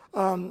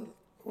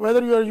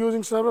 Whether you are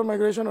using server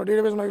migration or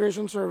database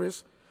migration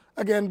service,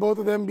 again, both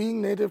of them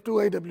being native to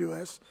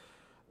AWS,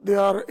 they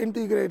are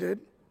integrated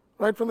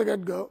right from the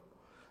get-go.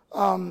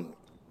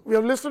 We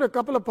have listed a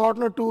couple of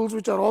partner tools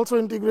which are also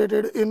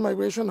integrated in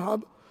Migration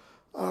Hub,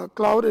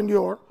 Cloud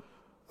Endure,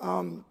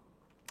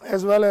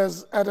 as well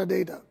as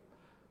Atadata.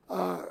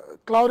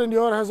 Cloud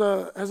Endure has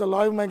a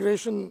live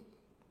migration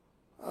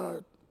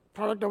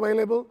product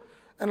available,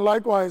 and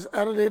likewise,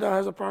 Atadata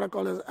has a product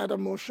called as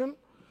AtaMotion,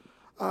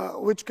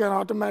 which can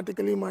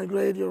automatically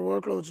migrate your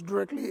workloads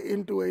directly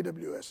into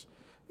AWS.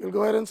 You'll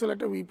go ahead and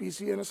select a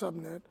VPC and a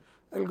subnet.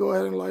 It'll go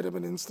ahead and light up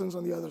an instance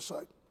on the other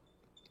side.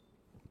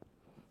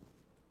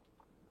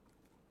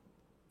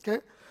 Okay.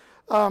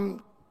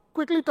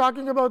 Quickly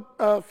talking about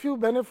a few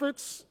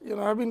benefits.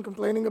 I've been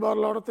complaining about a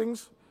lot of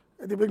things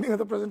at the beginning of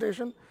the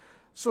presentation,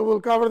 so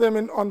we'll cover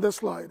them on this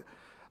slide.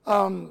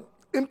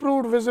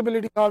 Improved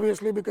visibility,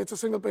 obviously, because it's a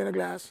single pane of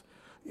glass.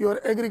 You're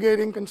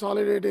aggregating,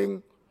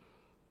 consolidating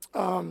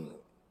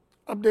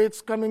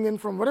updates coming in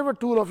from whatever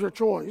tool of your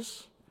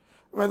choice,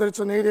 whether it's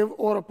a native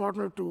or a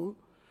partner tool.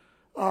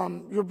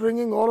 You're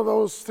bringing all of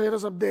those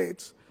status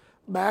updates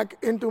back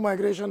into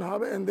Migration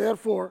Hub, and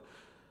therefore,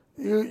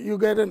 you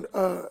get an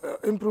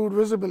improved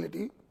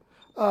visibility.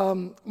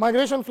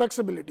 Migration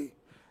flexibility.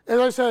 As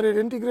I said, it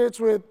integrates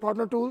with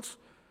partner tools,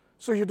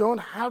 so you don't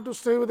have to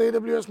stay with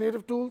AWS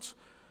native tools.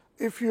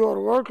 If your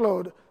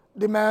workload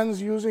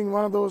demands using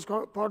one of those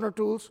partner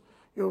tools,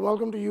 you're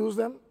welcome to use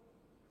them,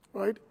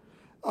 right?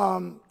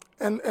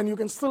 And you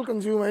can still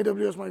consume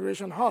AWS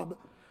Migration Hub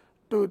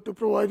to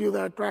provide you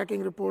that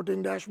tracking,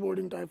 reporting,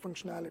 dashboarding type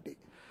functionality.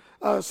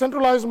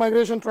 Centralized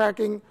migration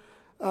tracking,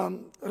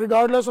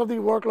 regardless of the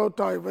workload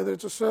type, whether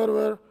it's a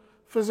server,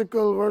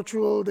 physical,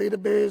 virtual,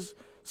 database,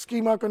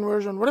 schema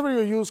conversion, whatever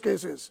your use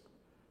case is,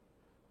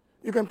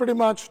 you can pretty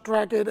much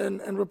track it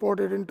and report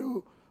it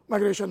into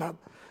Migration Hub.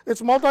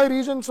 It's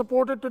multi-region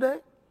supported today.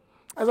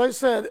 As I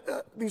said,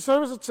 the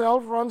service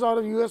itself runs out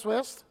of US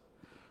West,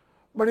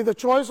 but if the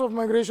choice of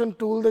migration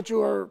tool that you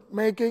are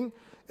making,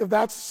 if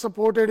that's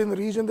supported in the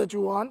region that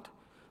you want,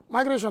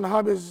 Migration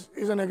Hub is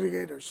an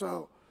aggregator.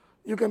 So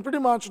you can pretty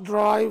much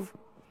drive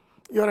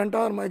your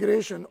entire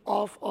migration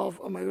off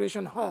of a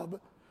Migration Hub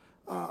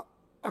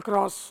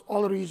across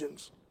all the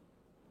regions.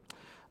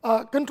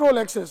 Control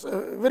access,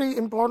 a very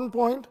important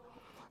point.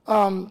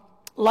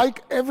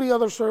 Like every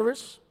other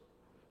service,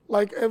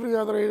 like every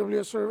other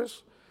AWS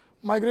service,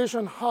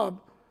 Migration Hub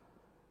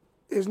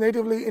is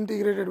natively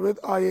integrated with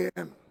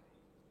IAM.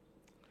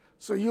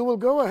 So you will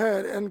go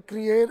ahead and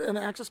create an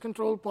access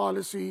control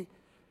policy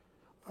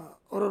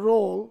or a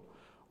role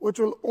which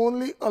will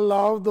only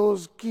allow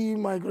those key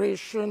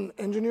migration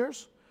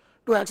engineers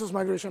to access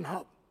Migration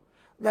Hub.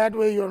 That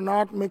way you're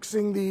not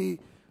mixing the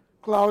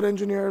cloud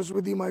engineers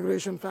with the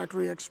migration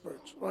factory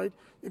experts, right?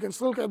 You can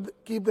still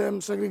keep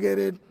them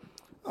segregated.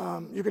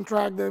 You can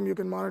track them. You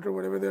can monitor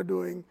whatever they're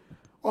doing,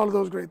 all of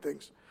those great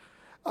things.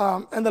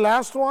 And the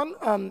last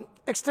one,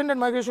 extended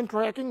migration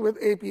tracking with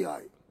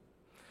API.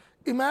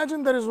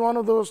 Imagine there is one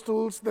of those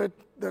tools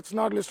that's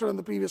not listed on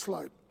the previous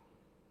slide.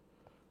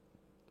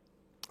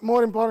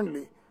 More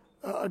importantly,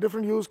 a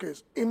different use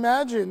case.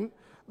 Imagine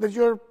that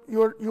you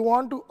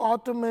want to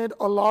automate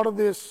a lot of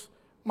this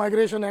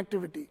migration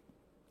activity,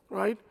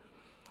 right?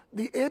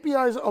 The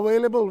APIs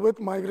available with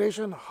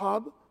Migration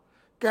Hub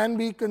can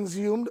be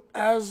consumed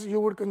as you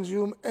would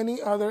consume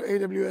any other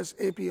AWS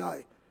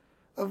API.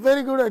 A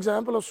very good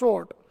example of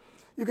sort,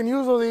 you can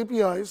use those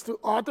APIs to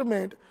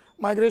automate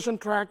migration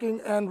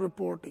tracking and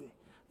reporting.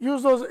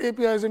 Use those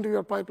APIs into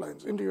your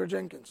pipelines, into your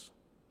Jenkins,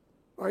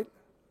 right?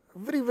 A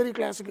very, very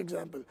classic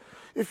example.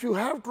 If you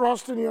have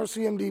trust in your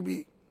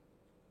CMDB,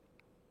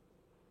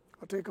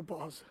 I'll take a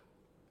pause.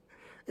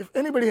 If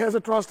anybody has a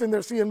trust in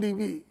their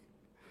CMDB,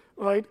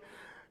 right,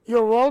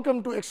 you're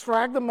welcome to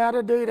extract the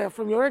metadata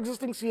from your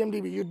existing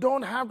CMDB. You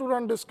don't have to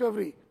run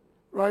discovery,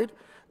 right?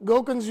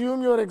 Go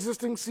consume your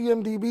existing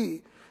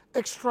CMDB,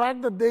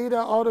 extract the data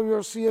out of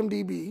your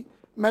CMDB,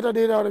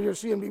 metadata out of your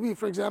CMDB,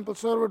 for example,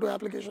 server to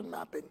application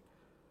mapping,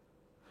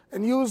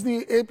 and use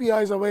the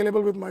APIs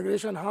available with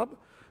Migration Hub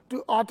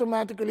to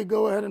automatically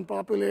go ahead and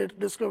populate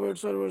discovered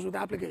servers with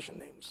application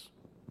names,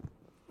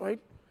 right?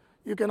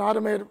 You can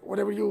automate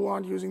whatever you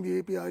want using the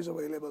APIs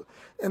available.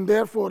 And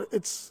therefore,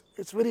 it's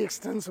very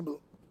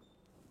extensible.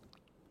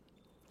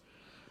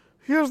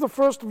 Here's the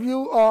first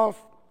view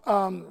of,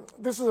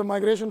 this is a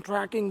migration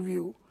tracking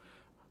view.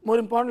 More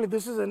importantly,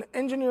 this is an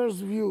engineer's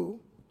view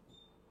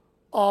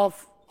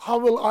of how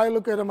will I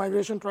look at a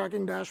migration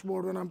tracking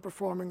dashboard when I'm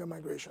performing a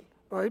migration,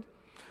 right?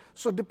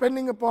 So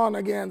depending upon,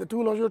 again, the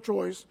tool of your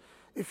choice,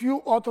 if you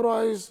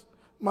authorize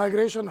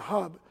Migration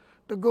Hub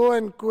to go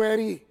and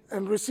query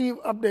and receive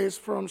updates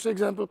from, say,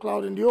 example,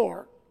 Cloud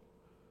Endure,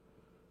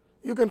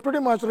 you can pretty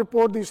much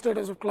report the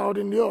status of Cloud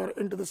Endure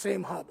into the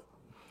same hub.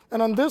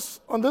 And on this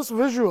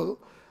visual,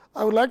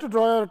 I would like to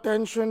draw your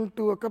attention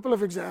to a couple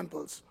of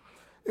examples.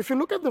 If you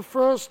look at the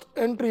first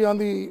entry on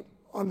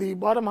the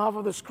bottom half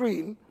of the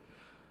screen,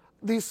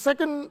 the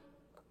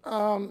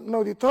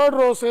third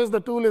row says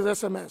the tool is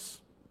SMS,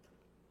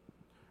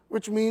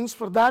 which means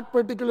for that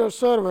particular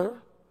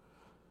server,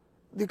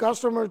 the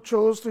customer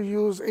chose to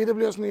use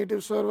AWS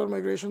Native Server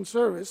Migration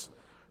Service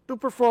to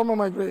perform a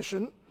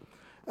migration.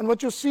 And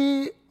what you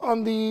see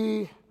on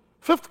the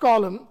fifth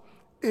column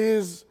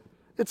is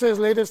it says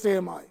latest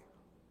AMI.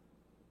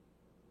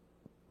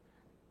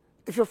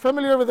 If you're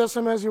familiar with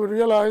SMS, you would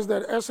realize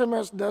that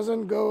SMS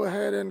doesn't go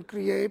ahead and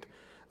create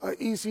an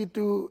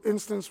EC2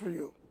 instance for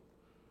you.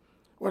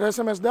 What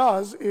SMS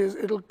does is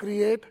it'll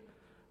create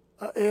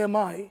an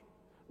AMI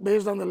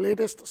based on the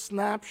latest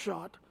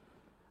snapshot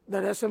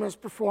that SMS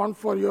performed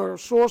for your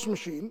source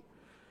machine.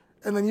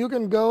 And then you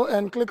can go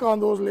and click on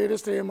those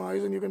latest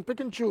AMIs, and you can pick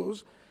and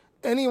choose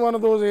any one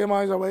of those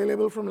AMIs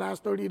available from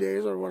last 30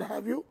 days or what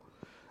have you,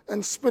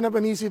 and spin up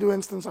an EC2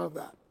 instance out of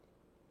that,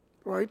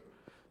 right?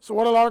 So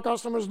what a lot of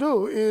customers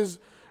do is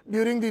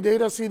during the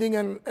data seeding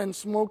and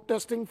smoke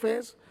testing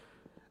phase,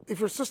 if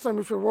your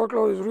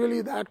workload is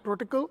really that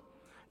critical,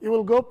 you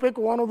will go pick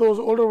one of those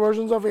older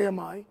versions of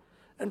AMI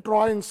and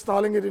try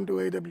installing it into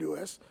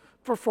AWS,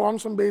 perform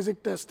some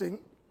basic testing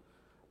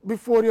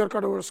before your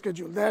cutover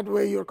schedule. That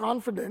way you're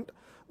confident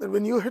that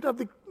when you hit up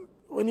the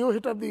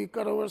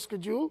cutover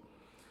schedule,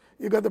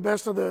 you got the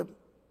best of the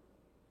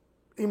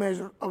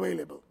image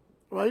available,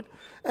 right?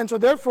 And so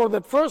therefore,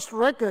 that first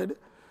record,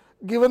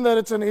 given that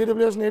it's an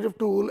AWS native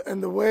tool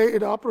and the way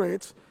it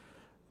operates,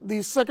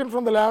 the second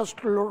from the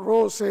last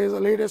row says the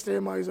latest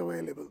AMI is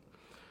available.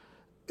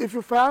 If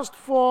you fast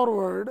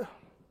forward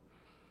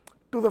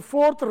to the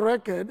fourth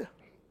record,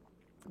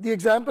 the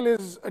example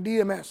is a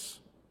DMS.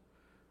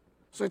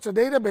 So it's a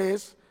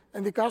database,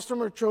 and the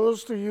customer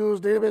chose to use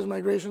Database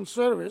Migration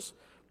Service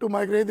to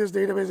migrate this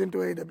database into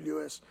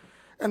AWS.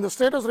 And the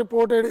status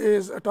reported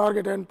is a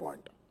target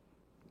endpoint.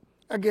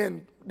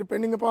 Again,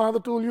 depending upon how the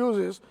tool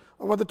uses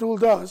or what the tool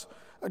does,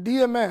 a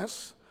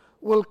DMS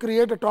will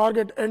create a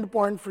target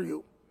endpoint for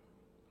you.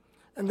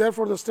 And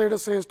therefore, the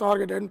status says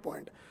target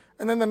endpoint.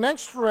 And then the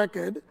next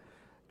record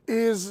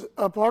is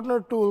a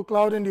partner tool,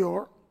 Cloud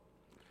Endure.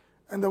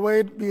 And the way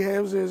it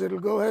behaves is it'll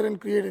go ahead and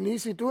create an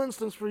EC2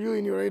 instance for you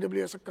in your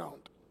AWS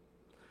account.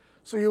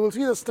 So you will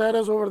see the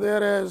status over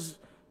there as,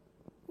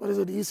 what is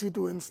it,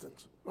 EC2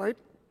 instance, right?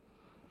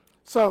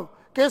 So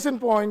case in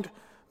point,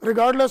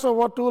 regardless of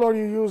what tool are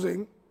you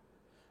using,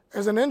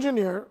 as an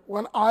engineer,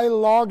 when I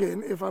log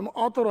in, if I'm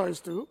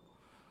authorized to,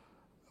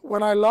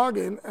 when I log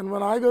in and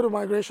when I go to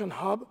Migration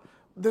Hub,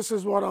 this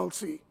is what I'll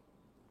see.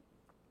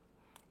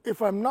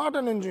 If I'm not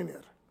an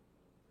engineer,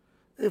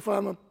 if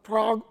I'm a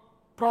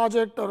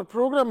project or a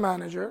program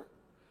manager,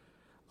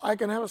 I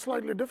can have a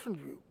slightly different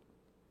view.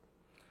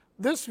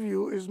 This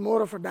view is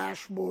more of a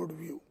dashboard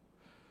view.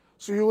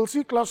 So you will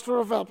see cluster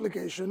of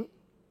application,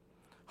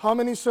 how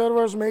many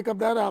servers make up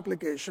that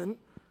application,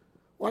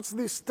 what's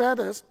the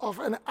status of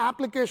an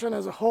application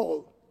as a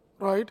whole,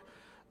 right?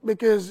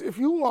 Because if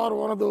you are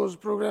one of those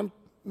program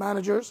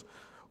managers,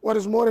 what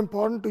is more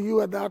important to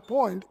you at that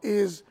point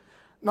is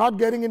not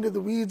getting into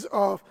the weeds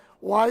of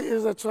why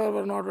is that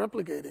server not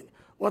replicating.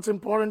 What's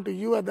important to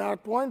you at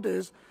that point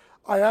is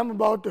I am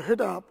about to hit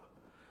up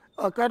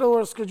a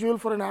cutover schedule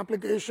for an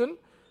application,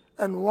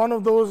 and one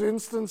of those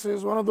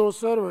instances, one of those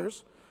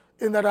servers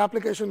in that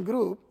application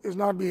group is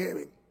not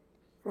behaving,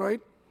 right?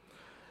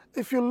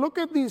 If you look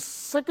at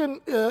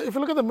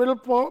the middle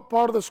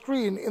part of the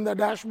screen in the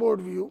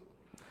dashboard view,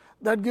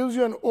 that gives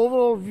you an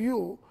overall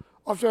view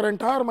of your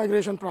entire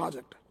migration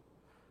project.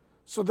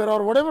 So there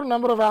are whatever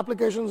number of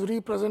applications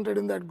represented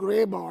in that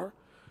gray bar,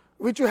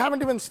 which you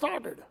haven't even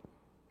started,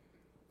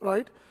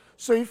 right?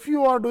 So if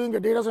you are doing a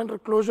data center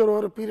closure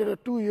over a period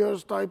of 2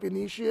 years type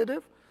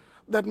initiative,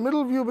 that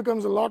middle view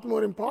becomes a lot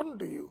more important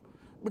to you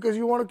because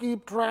you want to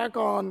keep track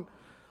on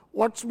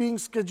what's being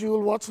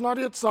scheduled, what's not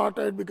yet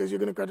started, because you're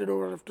going to cut it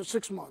over after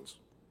 6 months,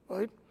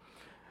 right?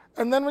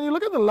 And then when you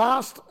look at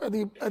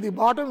the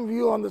bottom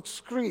view on the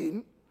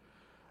screen,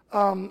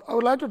 I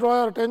would like to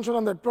draw your attention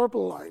on that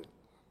purple line.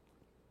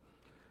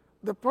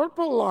 The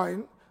purple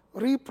line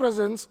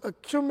represents a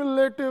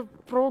cumulative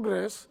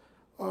progress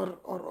or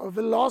a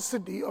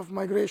velocity of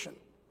migration,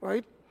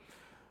 right?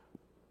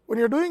 When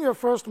you're doing your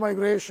first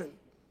migration,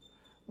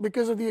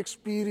 because of the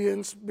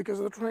experience, because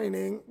of the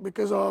training,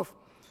 because of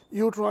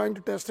you trying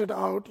to test it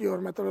out, your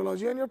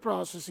methodology and your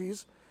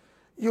processes,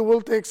 you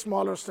will take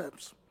smaller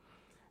steps.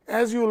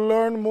 As you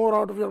learn more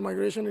out of your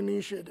migration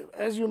initiative,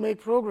 as you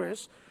make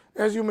progress,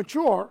 as you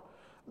mature,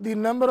 the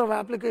number of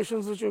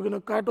applications that you're going to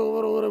cut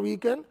over a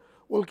weekend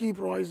will keep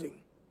rising.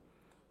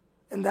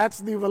 And that's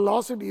the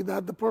velocity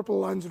that the purple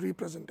line is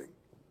representing.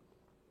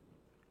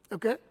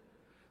 Okay?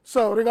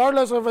 So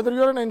regardless of whether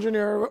you're an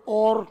engineer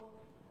or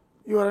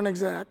you're an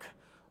exec,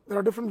 there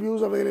are different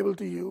views available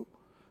to you.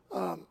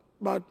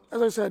 But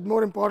as I said,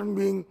 more important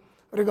being,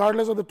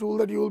 regardless of the tool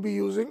that you will be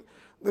using,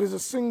 there is a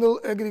single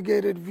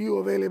aggregated view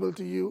available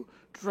to you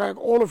to track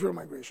all of your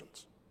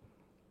migrations.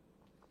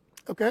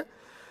 Okay?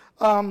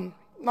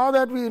 Now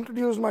that we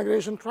introduced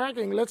migration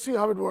tracking, let's see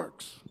how it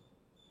works.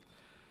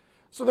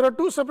 So there are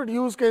two separate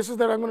use cases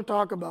that I'm going to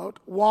talk about.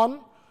 One,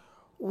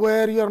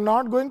 where you're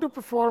not going to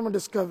perform a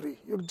discovery.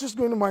 You're just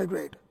going to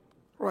migrate,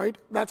 right?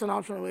 That's an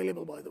option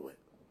available, by the way,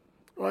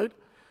 right?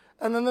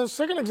 And then the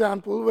second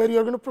example, where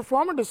you're going to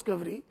perform a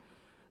discovery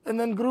and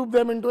then group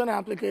them into an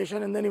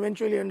application and then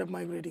eventually end up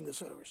migrating the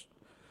servers.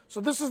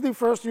 So this is the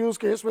first use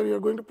case where you're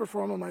going to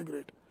perform a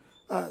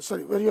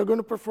where you're going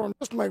to perform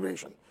just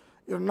migration.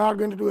 You're not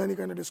going to do any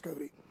kind of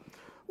discovery.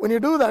 When you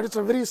do that, it's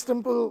a very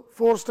simple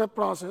 4-step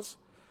process.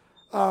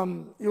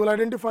 You will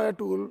identify a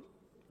tool,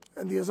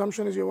 and the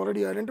assumption is you've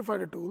already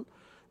identified a tool.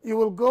 You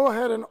will go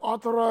ahead and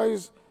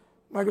authorize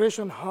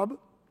Migration Hub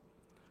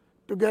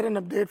to get an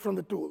update from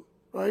the tool,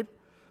 right?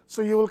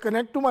 So you will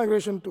connect to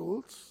migration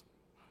tools.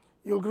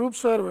 You'll group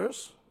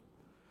servers.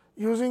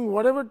 Using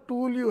whatever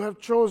tool you have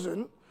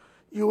chosen,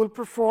 you will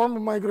perform a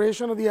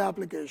migration of the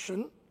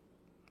application,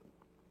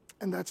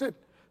 and that's it.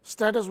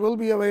 Status will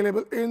be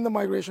available in the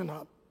Migration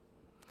Hub.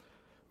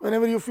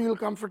 Whenever you feel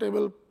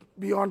comfortable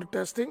beyond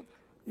testing,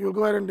 you'll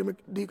go ahead and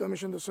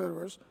decommission the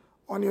servers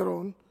on your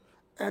own,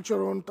 at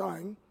your own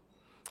time,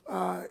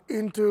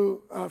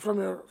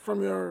 from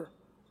your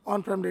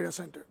on-prem data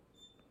center.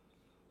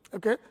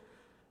 Okay?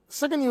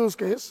 Second use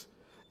case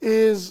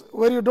is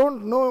where you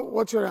don't know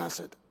what's your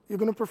asset. You're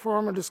going to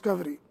perform a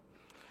discovery.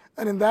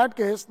 And in that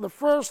case, the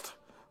first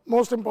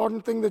most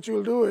important thing that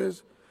you'll do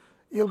is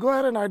you'll go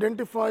ahead and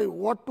identify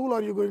what tool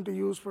are you going to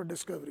use for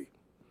discovery.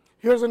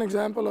 Here's an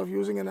example of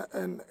using an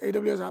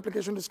AWS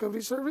application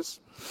discovery service.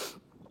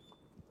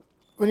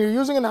 When you're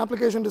using an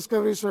application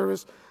discovery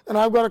service, and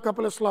I've got a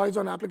couple of slides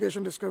on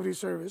application discovery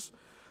service,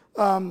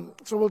 so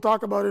we'll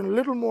talk about it in a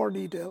little more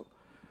detail.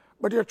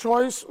 But your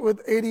choice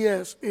with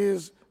ADS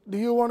is, do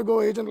you want to go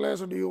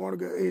agentless or do you want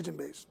to go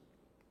agent-based?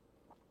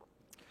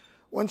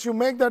 Once you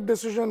make that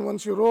decision,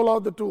 once you roll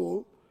out the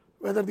tool,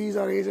 whether these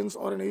are agents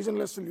or an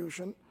agentless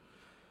solution,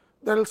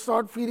 that'll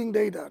start feeding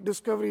data,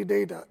 discovery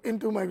data,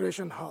 into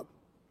Migration Hub.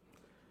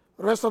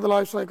 The rest of the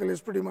lifecycle is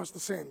pretty much the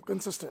same,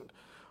 consistent.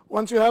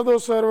 Once you have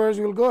those servers,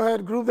 you'll go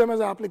ahead, group them as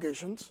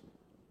applications,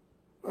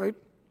 right?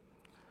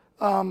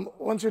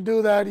 Once you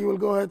do that, you will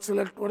go ahead,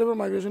 select whatever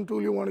migration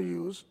tool you want to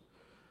use,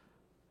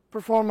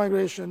 perform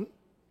migration,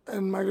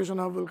 and Migration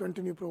Hub will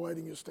continue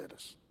providing you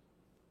status.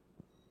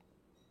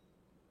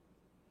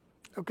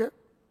 Okay?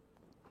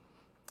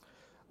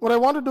 What I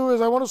want to do is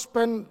I want to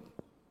spend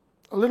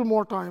a little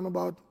more time,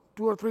 about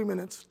 2 or 3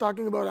 minutes,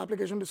 talking about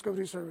application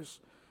discovery service.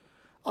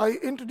 I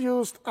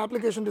introduced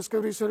application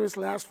discovery service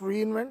last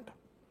reInvent,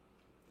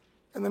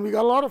 and then we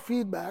got a lot of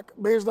feedback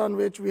based on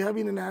which we have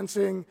been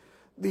enhancing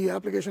the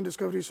application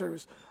discovery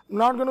service. I'm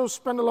not going to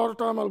spend a lot of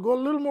time. I'll go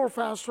a little more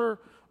faster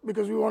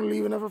because we want to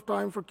leave enough of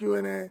time for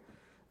Q&A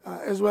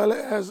as well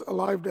as a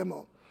live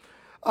demo.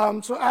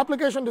 So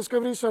application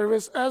discovery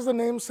service, as the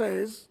name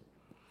says,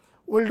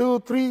 will do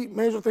 3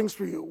 major things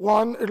for you.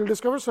 1, it'll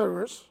discover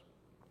servers.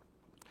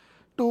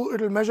 2,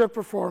 it'll measure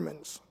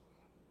performance.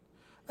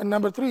 And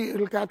number 3,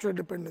 it'll capture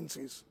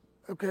dependencies.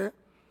 Okay?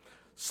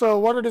 So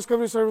what a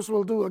discovery service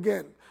will do,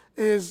 again,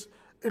 is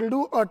it'll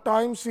do a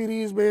time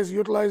series-based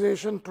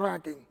utilization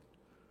tracking.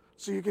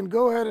 So you can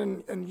go ahead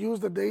and use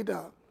the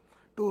data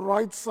to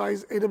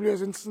right-size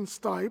AWS instance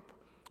type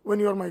when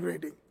you're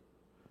migrating.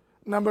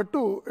 Number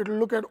 2, it'll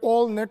look at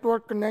all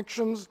network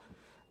connections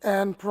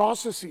and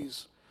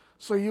processes.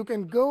 So you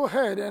can go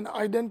ahead and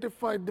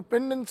identify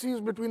dependencies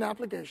between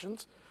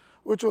applications,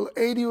 which will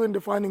aid you in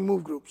defining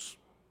move groups.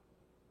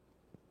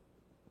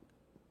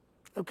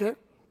 Okay?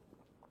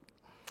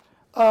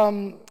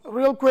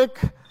 Real quick,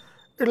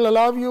 it'll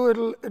allow you,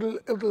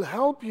 it'll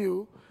help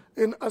you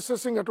in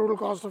assessing a total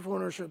cost of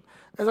ownership.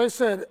 As I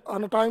said,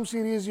 on a time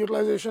series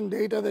utilization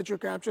data that you're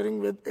capturing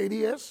with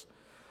ADS,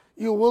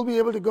 you will be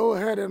able to go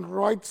ahead and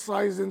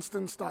right-size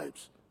instance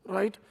types,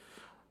 right?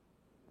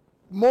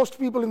 Most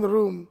people in the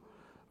room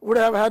would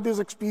have had this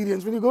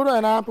experience. When you go to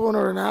an app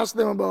owner and ask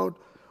them about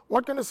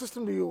what kind of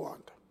system do you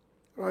want,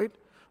 right?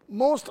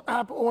 Most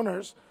app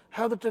owners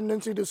have the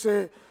tendency to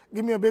say,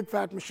 give me a big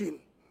fat machine.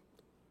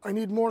 I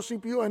need more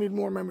CPU, I need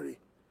more memory.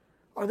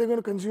 Are they going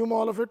to consume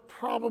all of it?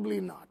 Probably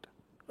not,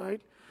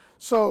 right?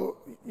 So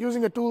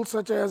using a tool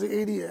such as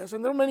ADS,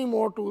 and there are many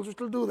more tools which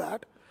will do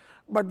that,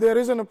 but there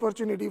is an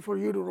opportunity for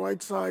you to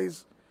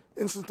right-size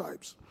instance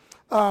types.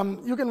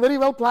 You can very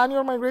well plan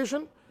your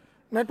migration.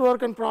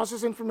 Network and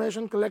process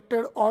information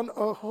collected on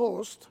a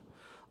host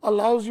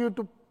allows you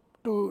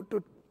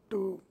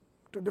to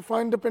to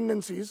define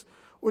dependencies,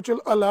 which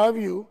will allow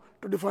you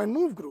to define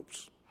move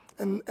groups.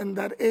 And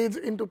that aids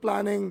into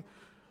planning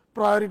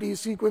priority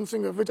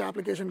sequencing of which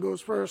application goes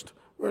first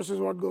versus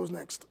what goes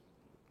next.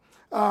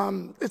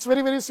 It's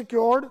very, very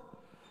secured.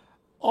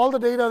 All the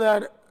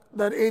data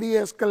that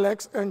ADS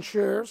collects and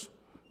shares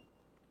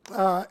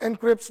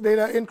encrypts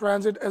data in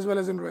transit as well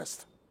as in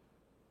rest.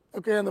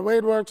 Okay, and the way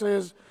it works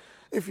is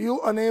if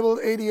you enable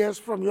ADS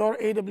from your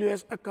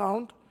AWS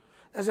account,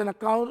 as an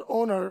account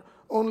owner,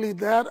 only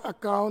that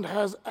account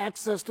has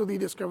access to the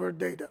discovered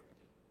data.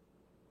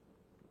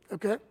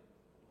 Okay?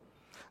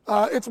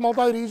 It's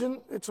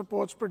multi-region. It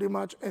supports pretty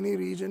much any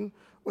region.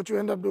 What you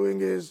end up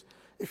doing is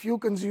if you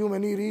consume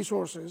any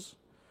resources,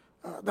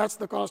 that's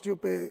the cost you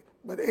pay.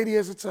 But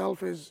ADS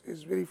itself is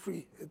very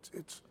free.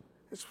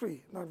 It's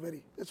free, not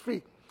very. It's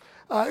free.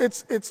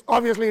 It's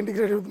obviously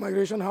integrated with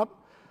Migration Hub.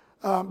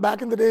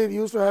 Back in the day, it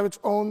used to have its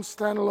own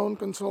standalone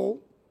console.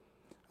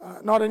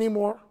 Not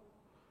anymore.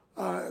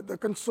 The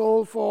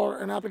console for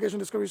an application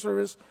discovery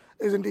service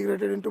is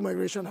integrated into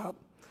Migration Hub.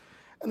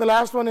 And the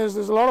last one is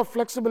there's a lot of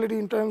flexibility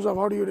in terms of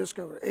how do you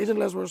discover,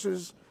 agentless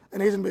versus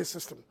an agent-based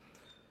system.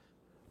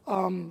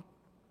 And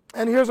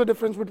here's the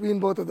difference between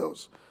both of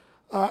those.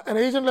 An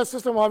agentless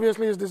system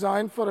obviously is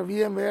designed for a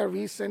VMware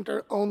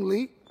vCenter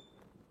only,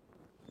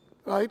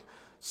 right?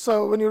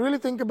 So when you really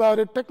think about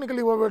it,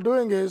 technically what we're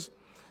doing is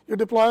you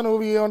deploy an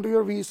OVA onto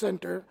your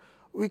vCenter.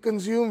 We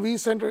consume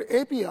vCenter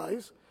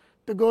APIs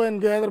to go and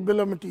gather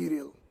bill of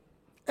material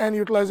and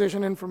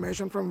utilization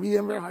information from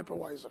VMware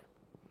hypervisor,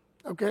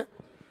 okay?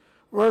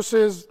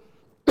 Versus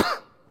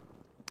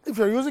if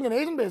you're using an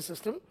agent-based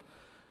system,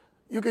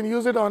 you can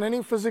use it on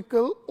any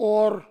physical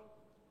or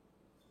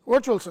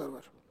virtual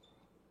server,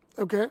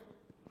 okay?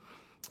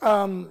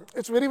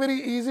 It's very,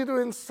 very easy to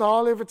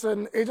install if it's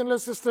an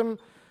agentless system.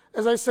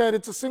 As I said,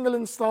 it's a single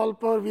install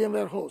per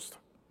VMware host.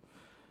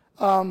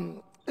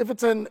 If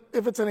it's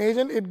an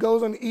agent, it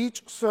goes on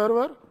each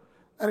server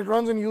and it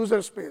runs in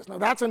user space. Now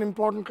that's an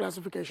important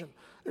classification.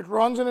 It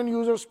runs in a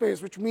user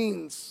space, which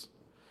means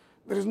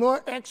there is no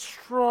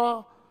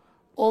extra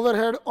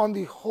overhead on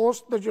the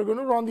host that you're going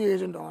to run the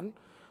agent on.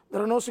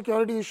 There are no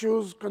security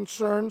issues,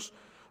 concerns,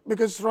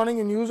 because it's running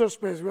in user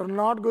space. We are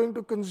not going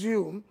to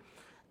consume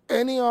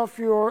any of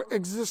your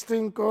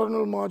existing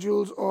kernel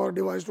modules or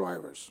device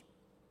drivers.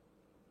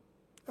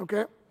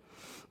 Okay?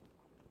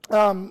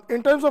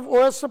 In terms of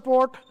OS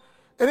support,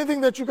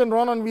 anything that you can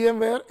run on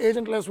VMware,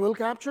 agentless will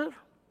capture.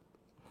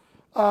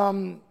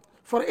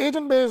 For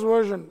agent-based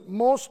version,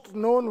 most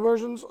known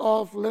versions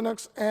of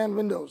Linux and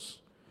Windows.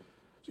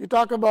 So you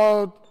talk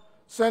about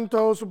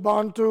CentOS,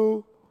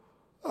 Ubuntu,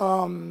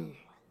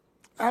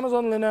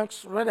 Amazon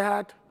Linux, Red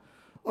Hat,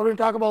 or we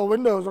talk about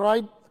Windows,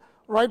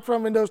 right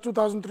from Windows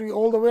 2003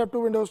 all the way up to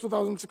Windows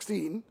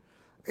 2016,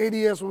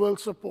 ADS will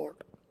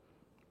support.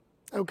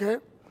 Okay?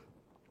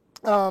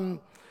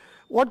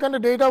 What kind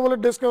of data will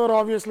it discover?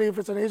 Obviously, if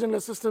it's an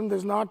agentless system,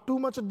 there's not too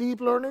much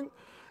deep learning,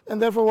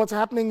 and therefore what's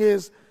happening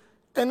is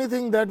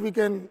anything that we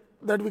can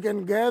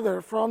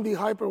gather from the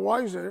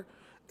hypervisor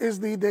is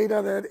the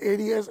data that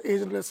ADS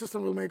agentless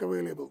system will make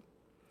available.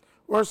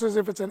 Versus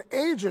if it's an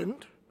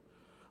agent,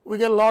 we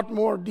get a lot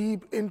more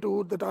deep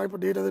into the type of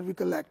data that we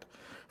collect.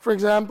 For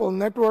example,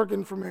 network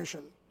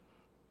information,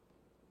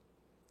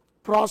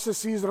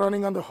 processes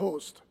running on the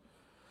host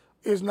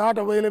is not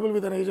available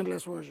with an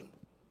agentless version.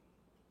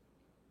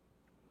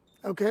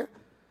 Okay?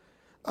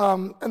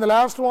 And the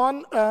last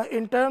one,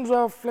 in terms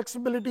of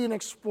flexibility in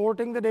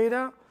exporting the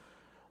data,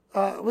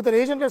 with an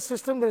agentless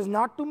system, there is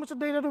not too much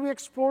data to be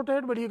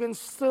exported, but you can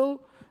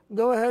still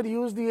go ahead,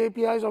 use the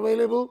APIs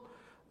available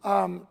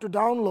to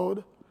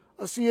download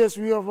a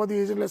CSV of what the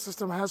agentless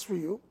system has for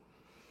you.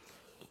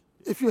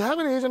 If you have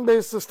an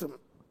agent-based system,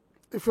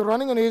 if you're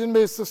running an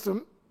agent-based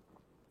system,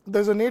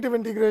 there's a native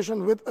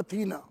integration with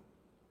Athena.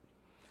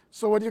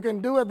 So what you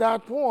can do at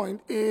that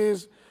point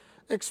is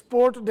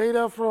export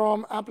data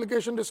from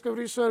application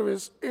discovery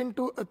service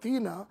into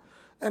Athena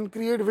and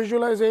create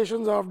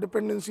visualizations of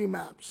dependency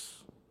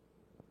maps.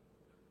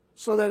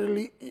 So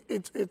that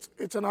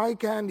it's an eye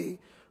candy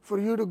for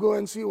you to go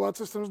and see what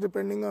systems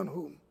depending on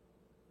whom.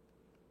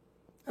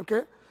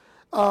 Okay?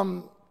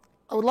 I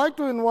would like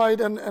to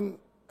invite, and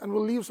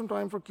we'll leave some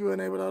time for Q&A,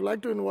 but I'd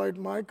like to invite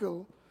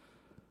Michael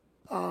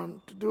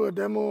to do a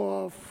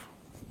demo of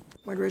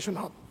Migration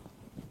Hub.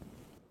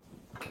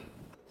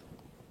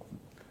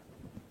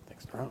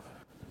 Thanks, Nirav.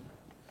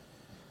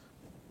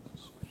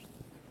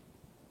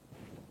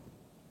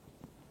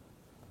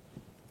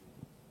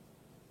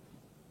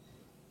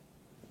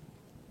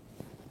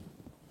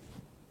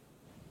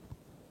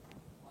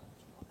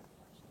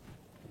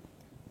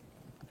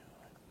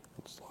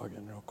 Let's log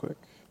in real quick.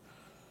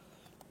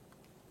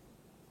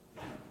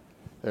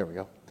 There we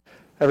go.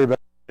 Hey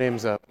everybody, my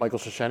name's Michael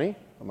Shosheni.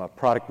 I'm a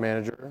product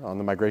manager on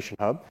the Migration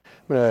Hub.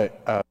 I'm going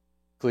to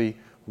quickly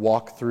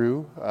walk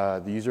through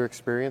the user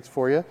experience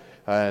for you,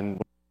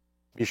 and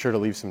be sure to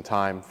leave some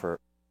time for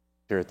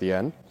here at the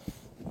end.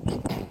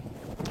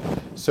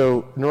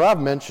 So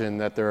Nirav mentioned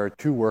that there are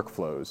two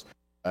workflows.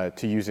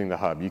 to using the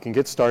hub. You can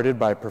get started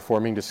by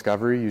performing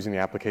discovery using the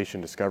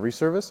application discovery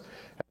service.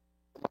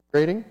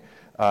 Migrating.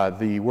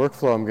 The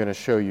workflow I'm going to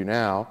show you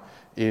now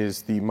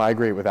is the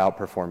migrate without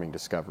performing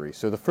discovery.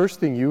 So the first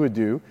thing you would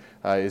do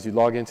is you'd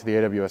log into the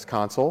AWS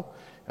console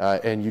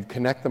and you'd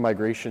connect the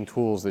migration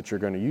tools that you're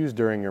going to use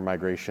during your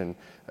migration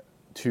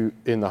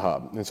in the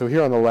hub. And so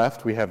here on the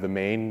left we have the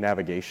main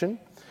navigation.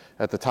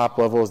 At the top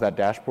level is that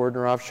dashboard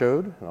Nirav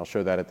showed, and I'll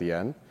show that at the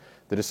end.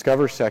 The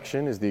Discover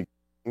section is the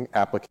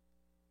application.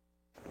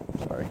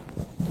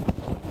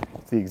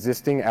 It's the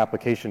existing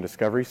application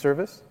discovery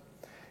service,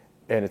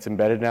 and it's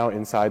embedded now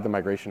inside the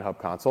Migration Hub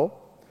console.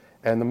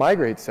 And the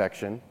Migrate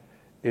section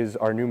is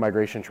our new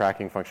migration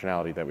tracking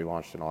functionality that we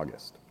launched in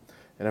August.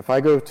 And if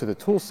I go to the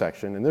Tools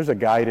section, and there's a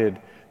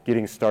guided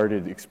getting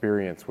started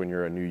experience when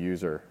you're a new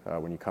user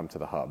when you come to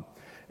the hub.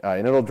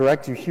 And it'll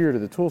direct you here to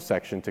the Tools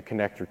section to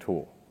connect your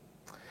tool.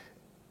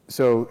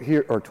 So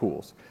here are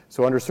tools.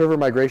 So under server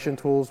migration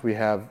tools, we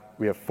have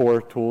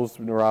 4 tools.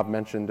 Nirav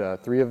mentioned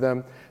 3 of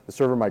them: the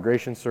server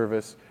migration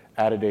service,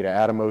 Added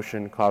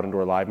Attamotion, Cloud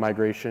Endure Live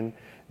Migration.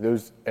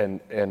 Those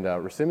and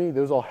Racimi,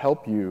 those all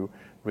help you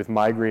with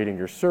migrating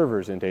your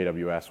servers into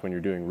AWS when you're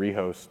doing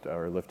rehost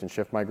or lift and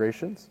shift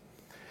migrations.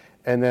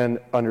 And then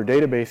under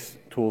database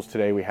tools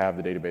today, we have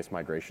the database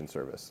migration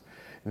service.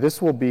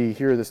 This will be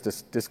here. This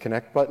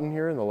disconnect button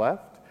here in the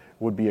left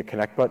would be a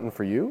connect button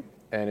for you.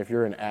 And if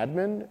you're an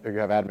admin or you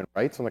have admin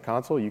rights on the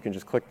console, you can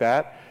just click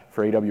that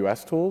for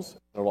AWS tools.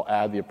 It will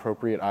add the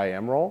appropriate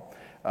IAM role.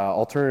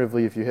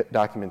 Alternatively, if you hit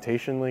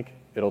documentation link,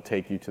 it'll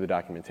take you to the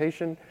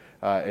documentation,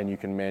 and you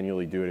can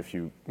manually do it if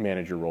you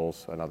manage your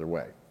roles another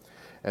way.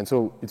 And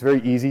so it's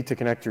very easy to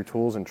connect your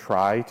tools and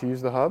try to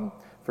use the hub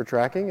for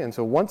tracking. And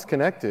so once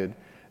connected,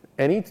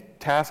 any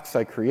tasks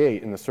I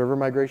create in the server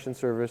migration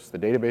service, the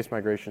database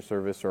migration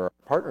service, or our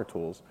partner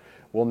tools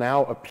will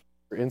now appear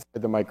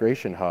inside the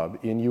Migration Hub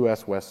in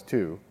US West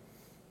 2.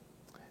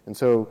 And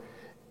so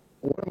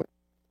what I'm going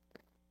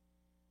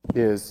to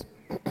do is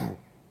I'm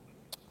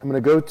going to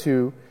go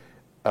to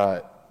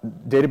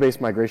database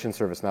migration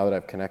service now that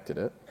I've connected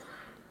it.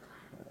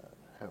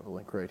 I have a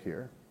link right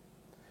here.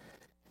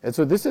 And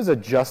so this is a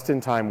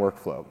just-in-time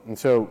workflow. And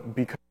so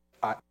because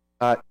I'm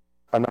not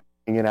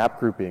bringing in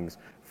app groupings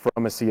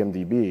from a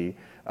CMDB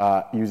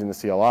using the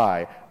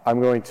CLI,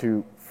 I'm going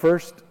to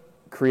first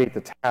create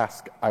the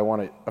task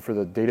for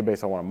the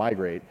database I want to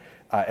migrate,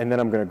 and then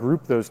I'm going to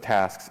group those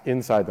tasks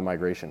inside the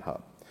Migration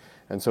Hub.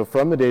 And so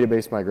from the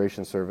database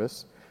migration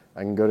service,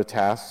 I can go to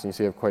tasks, and you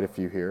see I have quite a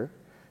few here,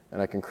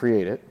 and I can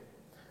create it.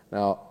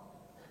 Now,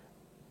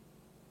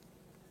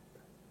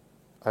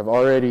 I've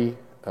already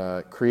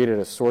created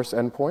a source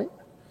endpoint,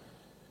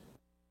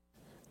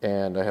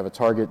 and I have a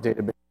target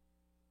database,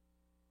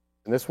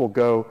 and this will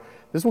go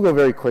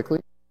very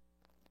quickly.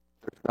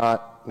 There's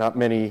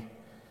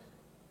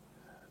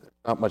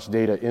not much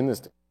data in this.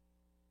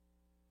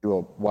 Do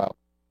a while.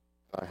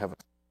 I have a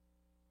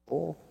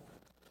goal.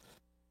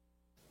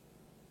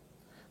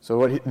 So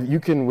what you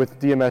can with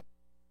DMS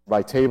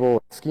by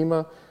table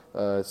schema,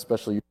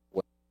 especially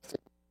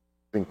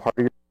being part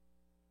of your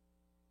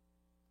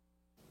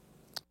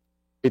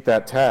create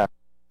that task.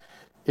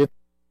 It's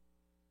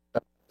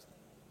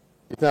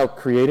now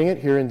creating it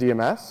here in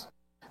DMS,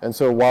 and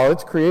so while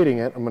it's creating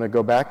it, I'm going to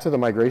go back to the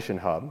Migration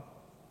Hub.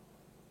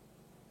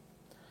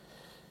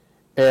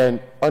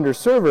 And under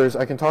servers,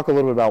 I can talk a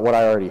little bit about what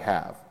I already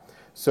have.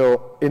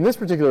 So in this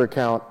particular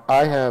account,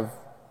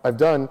 I've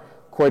done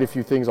quite a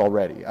few things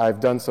already. I've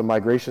done some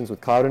migrations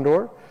with Cloud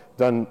Endure,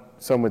 done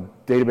some with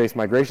Database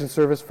Migration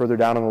Service. Further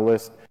down on the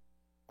list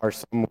are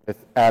some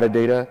with Added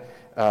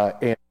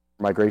and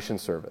Migration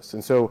Service.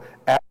 And so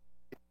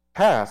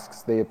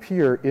tasks, they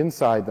appear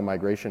inside the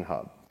Migration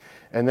Hub.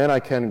 And then I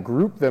can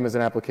group them as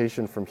an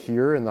application from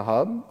here in the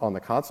hub on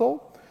the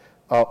console,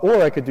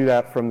 or I could do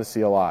that from the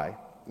CLI.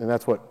 And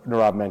that's what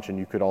Nirav mentioned.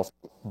 You could also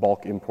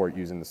bulk import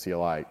using the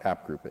CLI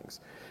app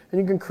groupings.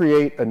 And you can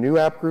create a new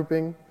app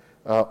grouping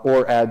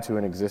or add to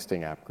an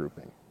existing app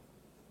grouping.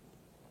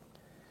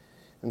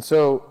 And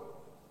so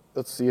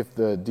let's see if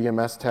the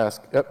DMS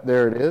task, yep,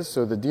 there it is.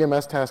 So the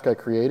DMS task I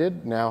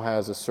created now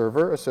has a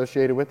server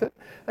associated with it.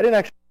 I didn't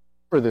actually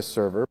for this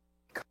server.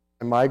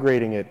 I'm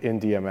migrating it in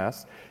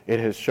DMS. It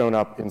has shown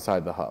up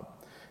inside the hub.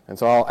 And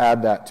so I'll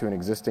add that to an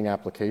existing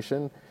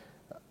application.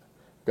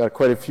 Got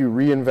quite a few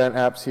reInvent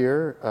apps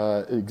here,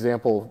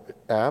 example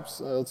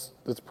apps.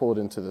 Let's pull it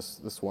into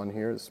this one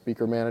here, the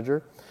Speaker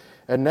Manager.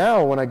 And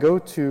now when I go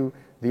to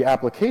the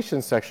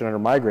application section under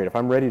Migrate, if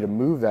I'm ready to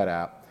move that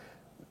app,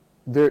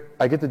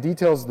 I get the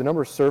details, the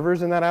number of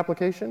servers in that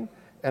application,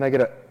 and I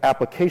get an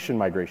application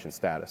migration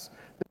status.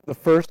 The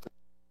first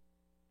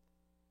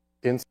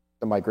inside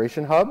the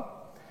Migration Hub.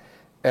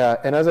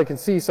 And as I can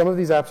see, some of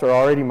these apps are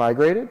already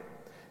migrated,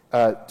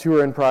 2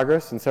 are in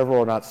progress, and several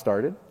are not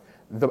started.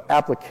 The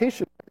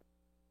application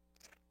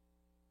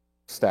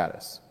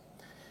status.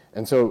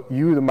 And so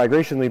you, the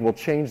migration lead, will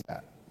change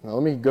that. Now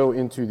let me go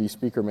into the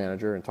Speaker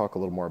Manager and talk a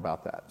little more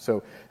about that.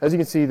 So as you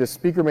can see, the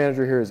Speaker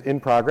Manager here is in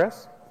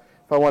progress.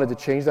 If I wanted to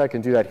change that, I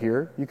can do that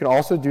here. You can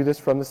also do this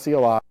from the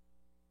CLI.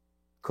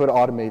 could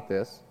automate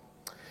this.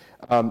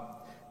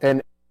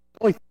 And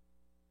only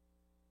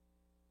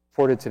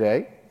reported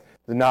today,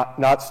 the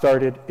not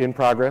started, in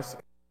progress.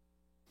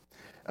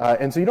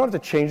 And so you don't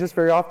have to change this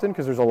very often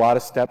because there's a lot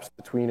of steps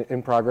between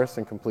in progress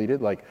and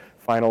completed, like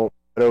final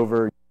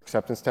over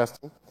acceptance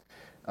testing.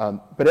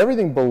 But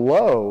everything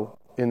below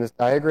in this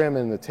diagram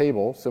and in the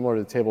table, similar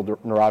to the table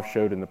Nirav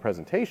showed in the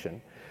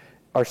presentation,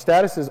 our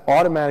status is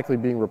automatically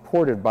being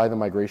reported by the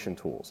migration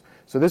tools.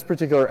 So this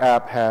particular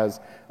app has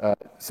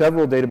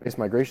several database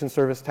migration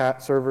service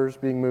servers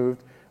being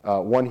moved,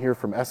 one here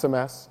from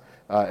SMS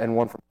and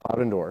one from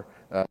Cloudendor.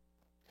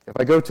 If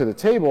I go to the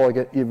table, I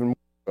get even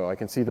more. I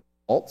can see the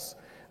results.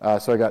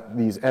 So I got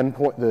these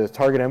the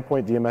target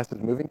endpoint DMS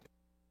is moving.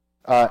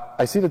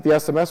 I see that the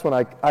SMS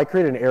one, I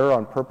created an error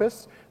on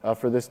purpose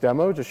for this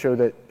demo to show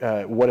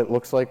that what it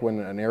looks like when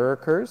an error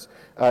occurs.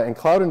 And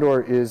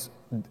Cloudendor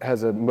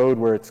has a mode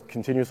where it's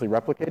continuously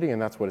replicating,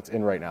 and that's what it's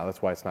in right now.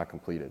 That's why it's not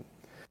completed.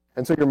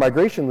 And so your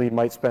migration lead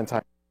might spend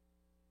time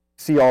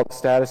see all the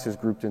statuses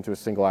grouped into a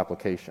single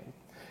application.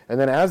 And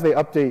then as they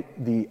update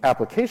the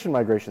application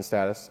migration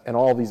status and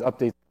all these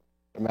updates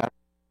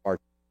are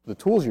the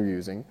tools you're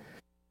using,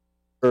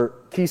 your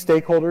key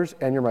stakeholders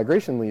and your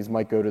migration leads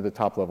might go to the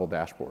top-level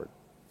dashboard.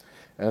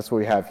 And that's what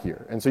we have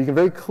here. And so you can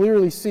very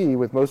clearly see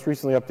with most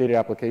recently updated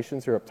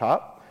applications here up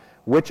top,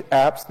 which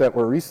apps that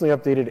were recently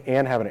updated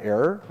and have an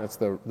error. That's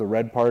the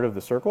red part of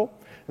the circle.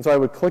 And so I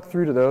would click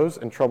through to those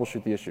and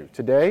troubleshoot the issue.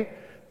 Today,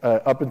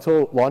 up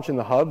until launching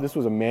the hub, this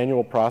was a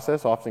manual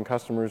process. Often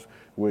customers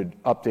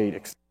would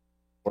update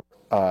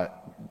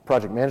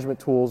project management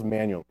tools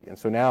manually. And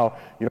so now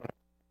you don't have.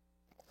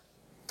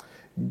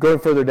 Going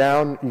further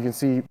down, you can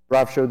see,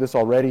 Rob showed this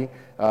already.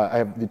 I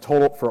have the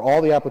total for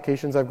all the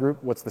applications I've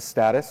grouped, what's the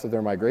status of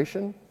their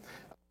migration.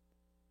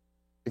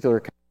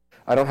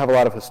 I don't have a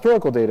lot of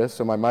historical data,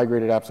 so my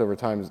migrated apps over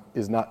time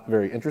is not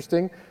very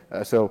interesting.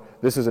 So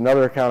this is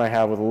another account I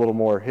have with a little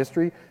more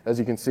history. As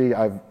you can see,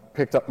 I've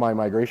picked up my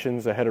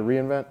migrations ahead of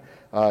reInvent.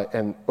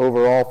 And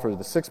overall, for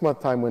the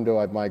 6-month time window,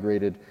 I've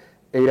migrated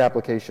 8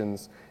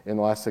 applications in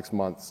the last 6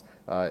 months.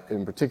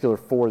 In particular,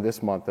 for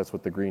this month, that's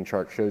what the green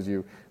chart shows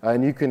you.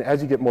 And you can,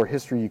 as you get more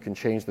history, you can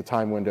change the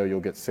time window.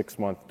 You'll get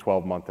 6-month,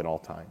 12-month, and all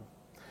time.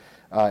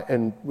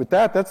 And with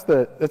that, that's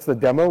the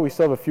demo. We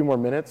still have a few more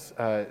minutes,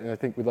 and I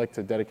think we'd like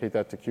to dedicate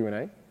that to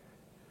Q&A.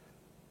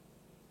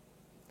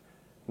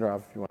 Nirav,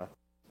 if you want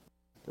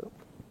to.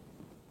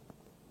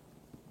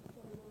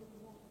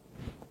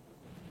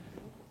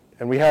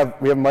 And we have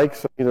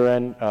mics on either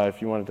end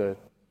if you wanted to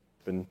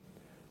open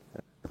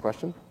a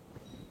question.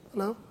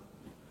 Hello?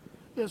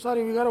 Yeah,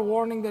 sorry, we got a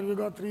warning that we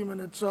got 3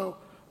 minutes. So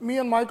me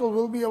and Michael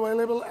will be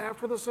available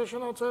after the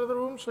session outside of the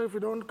room. So if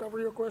we don't cover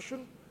your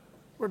question,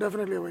 we're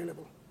definitely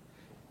available.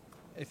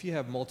 If you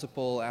have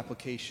multiple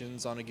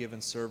applications on a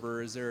given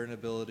server, is there an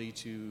ability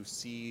to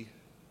see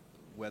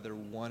whether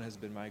one has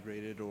been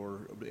migrated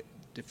or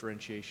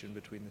differentiation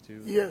between the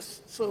two?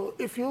 Yes. So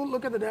if you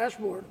look at the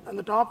dashboard and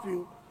the top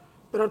view,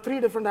 there are 3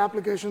 different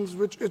applications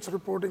which it's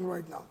reporting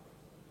right now.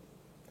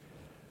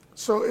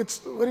 So it's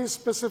very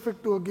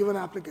specific to a given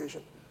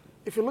application.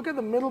 If you look at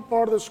the middle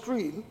part of the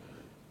screen,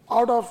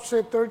 out of,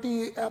 say,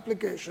 30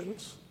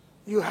 applications,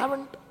 you have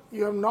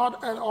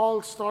not at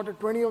all started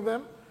 20 of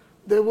them.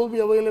 They will be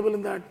available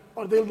in that,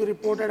 or they'll be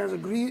reported as a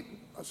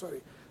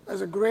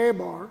gray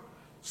bar,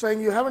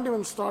 saying you haven't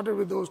even started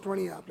with those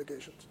 20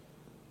 applications.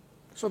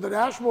 So the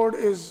dashboard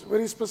is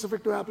very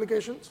specific to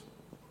applications.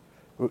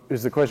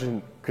 Is the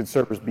question, could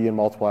servers be in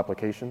multiple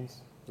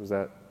applications? Was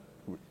that?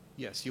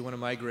 Yes, you want to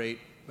migrate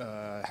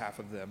half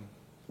of them.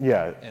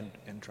 Yeah.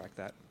 And track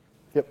that.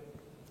 Yep.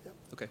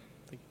 Okay.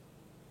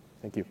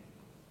 Thank you.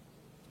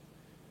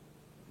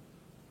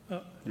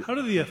 How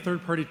do the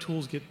third-party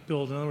tools get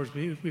billed? In other words,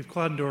 we have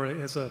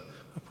Cloudendor as a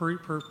per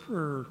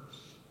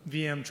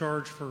VM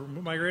charge for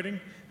migrating.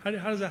 How do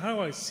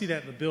I see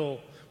that in the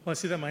bill? Will I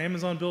see that in my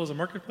Amazon bill as a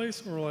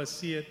marketplace, or will I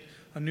see it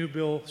a new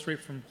bill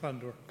straight from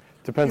Cloudendor?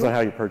 Depends on how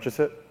you purchase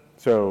it.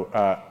 So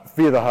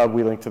via the hub,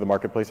 we link to the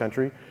marketplace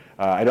entry.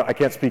 I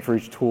can't speak for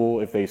each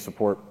tool if they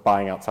support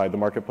buying outside the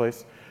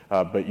marketplace,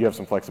 but you have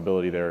some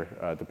flexibility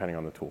there depending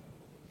on the tool.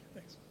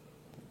 Thanks.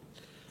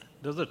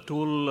 Does the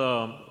tool,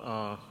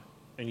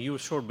 and you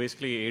showed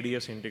basically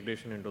ADS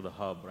integration into the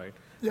hub, right?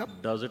 Yep.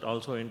 Does it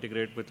also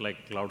integrate with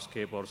like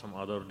Cloudscape or some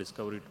other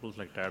discovery tools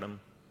like Tadam?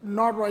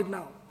 Not right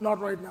now. Not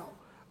right now.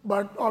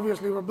 But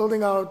obviously, we're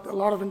building out a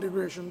lot of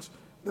integrations.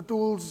 The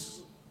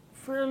tool's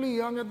fairly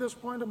young at this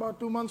point, about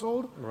 2 months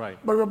old. Right.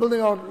 But we're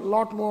building out a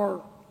lot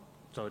more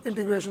So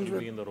integrations it will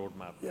with. be in the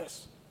roadmap.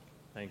 Yes.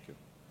 Thank you.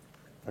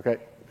 Okay.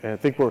 And I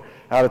think we're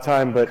out of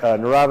time, but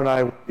Nirav and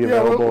I will be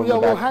available in the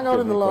back we'll hang if you out have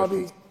in the any lobby.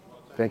 questions.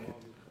 Thank you.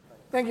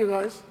 Thank you,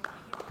 guys.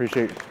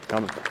 Appreciate you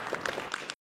coming.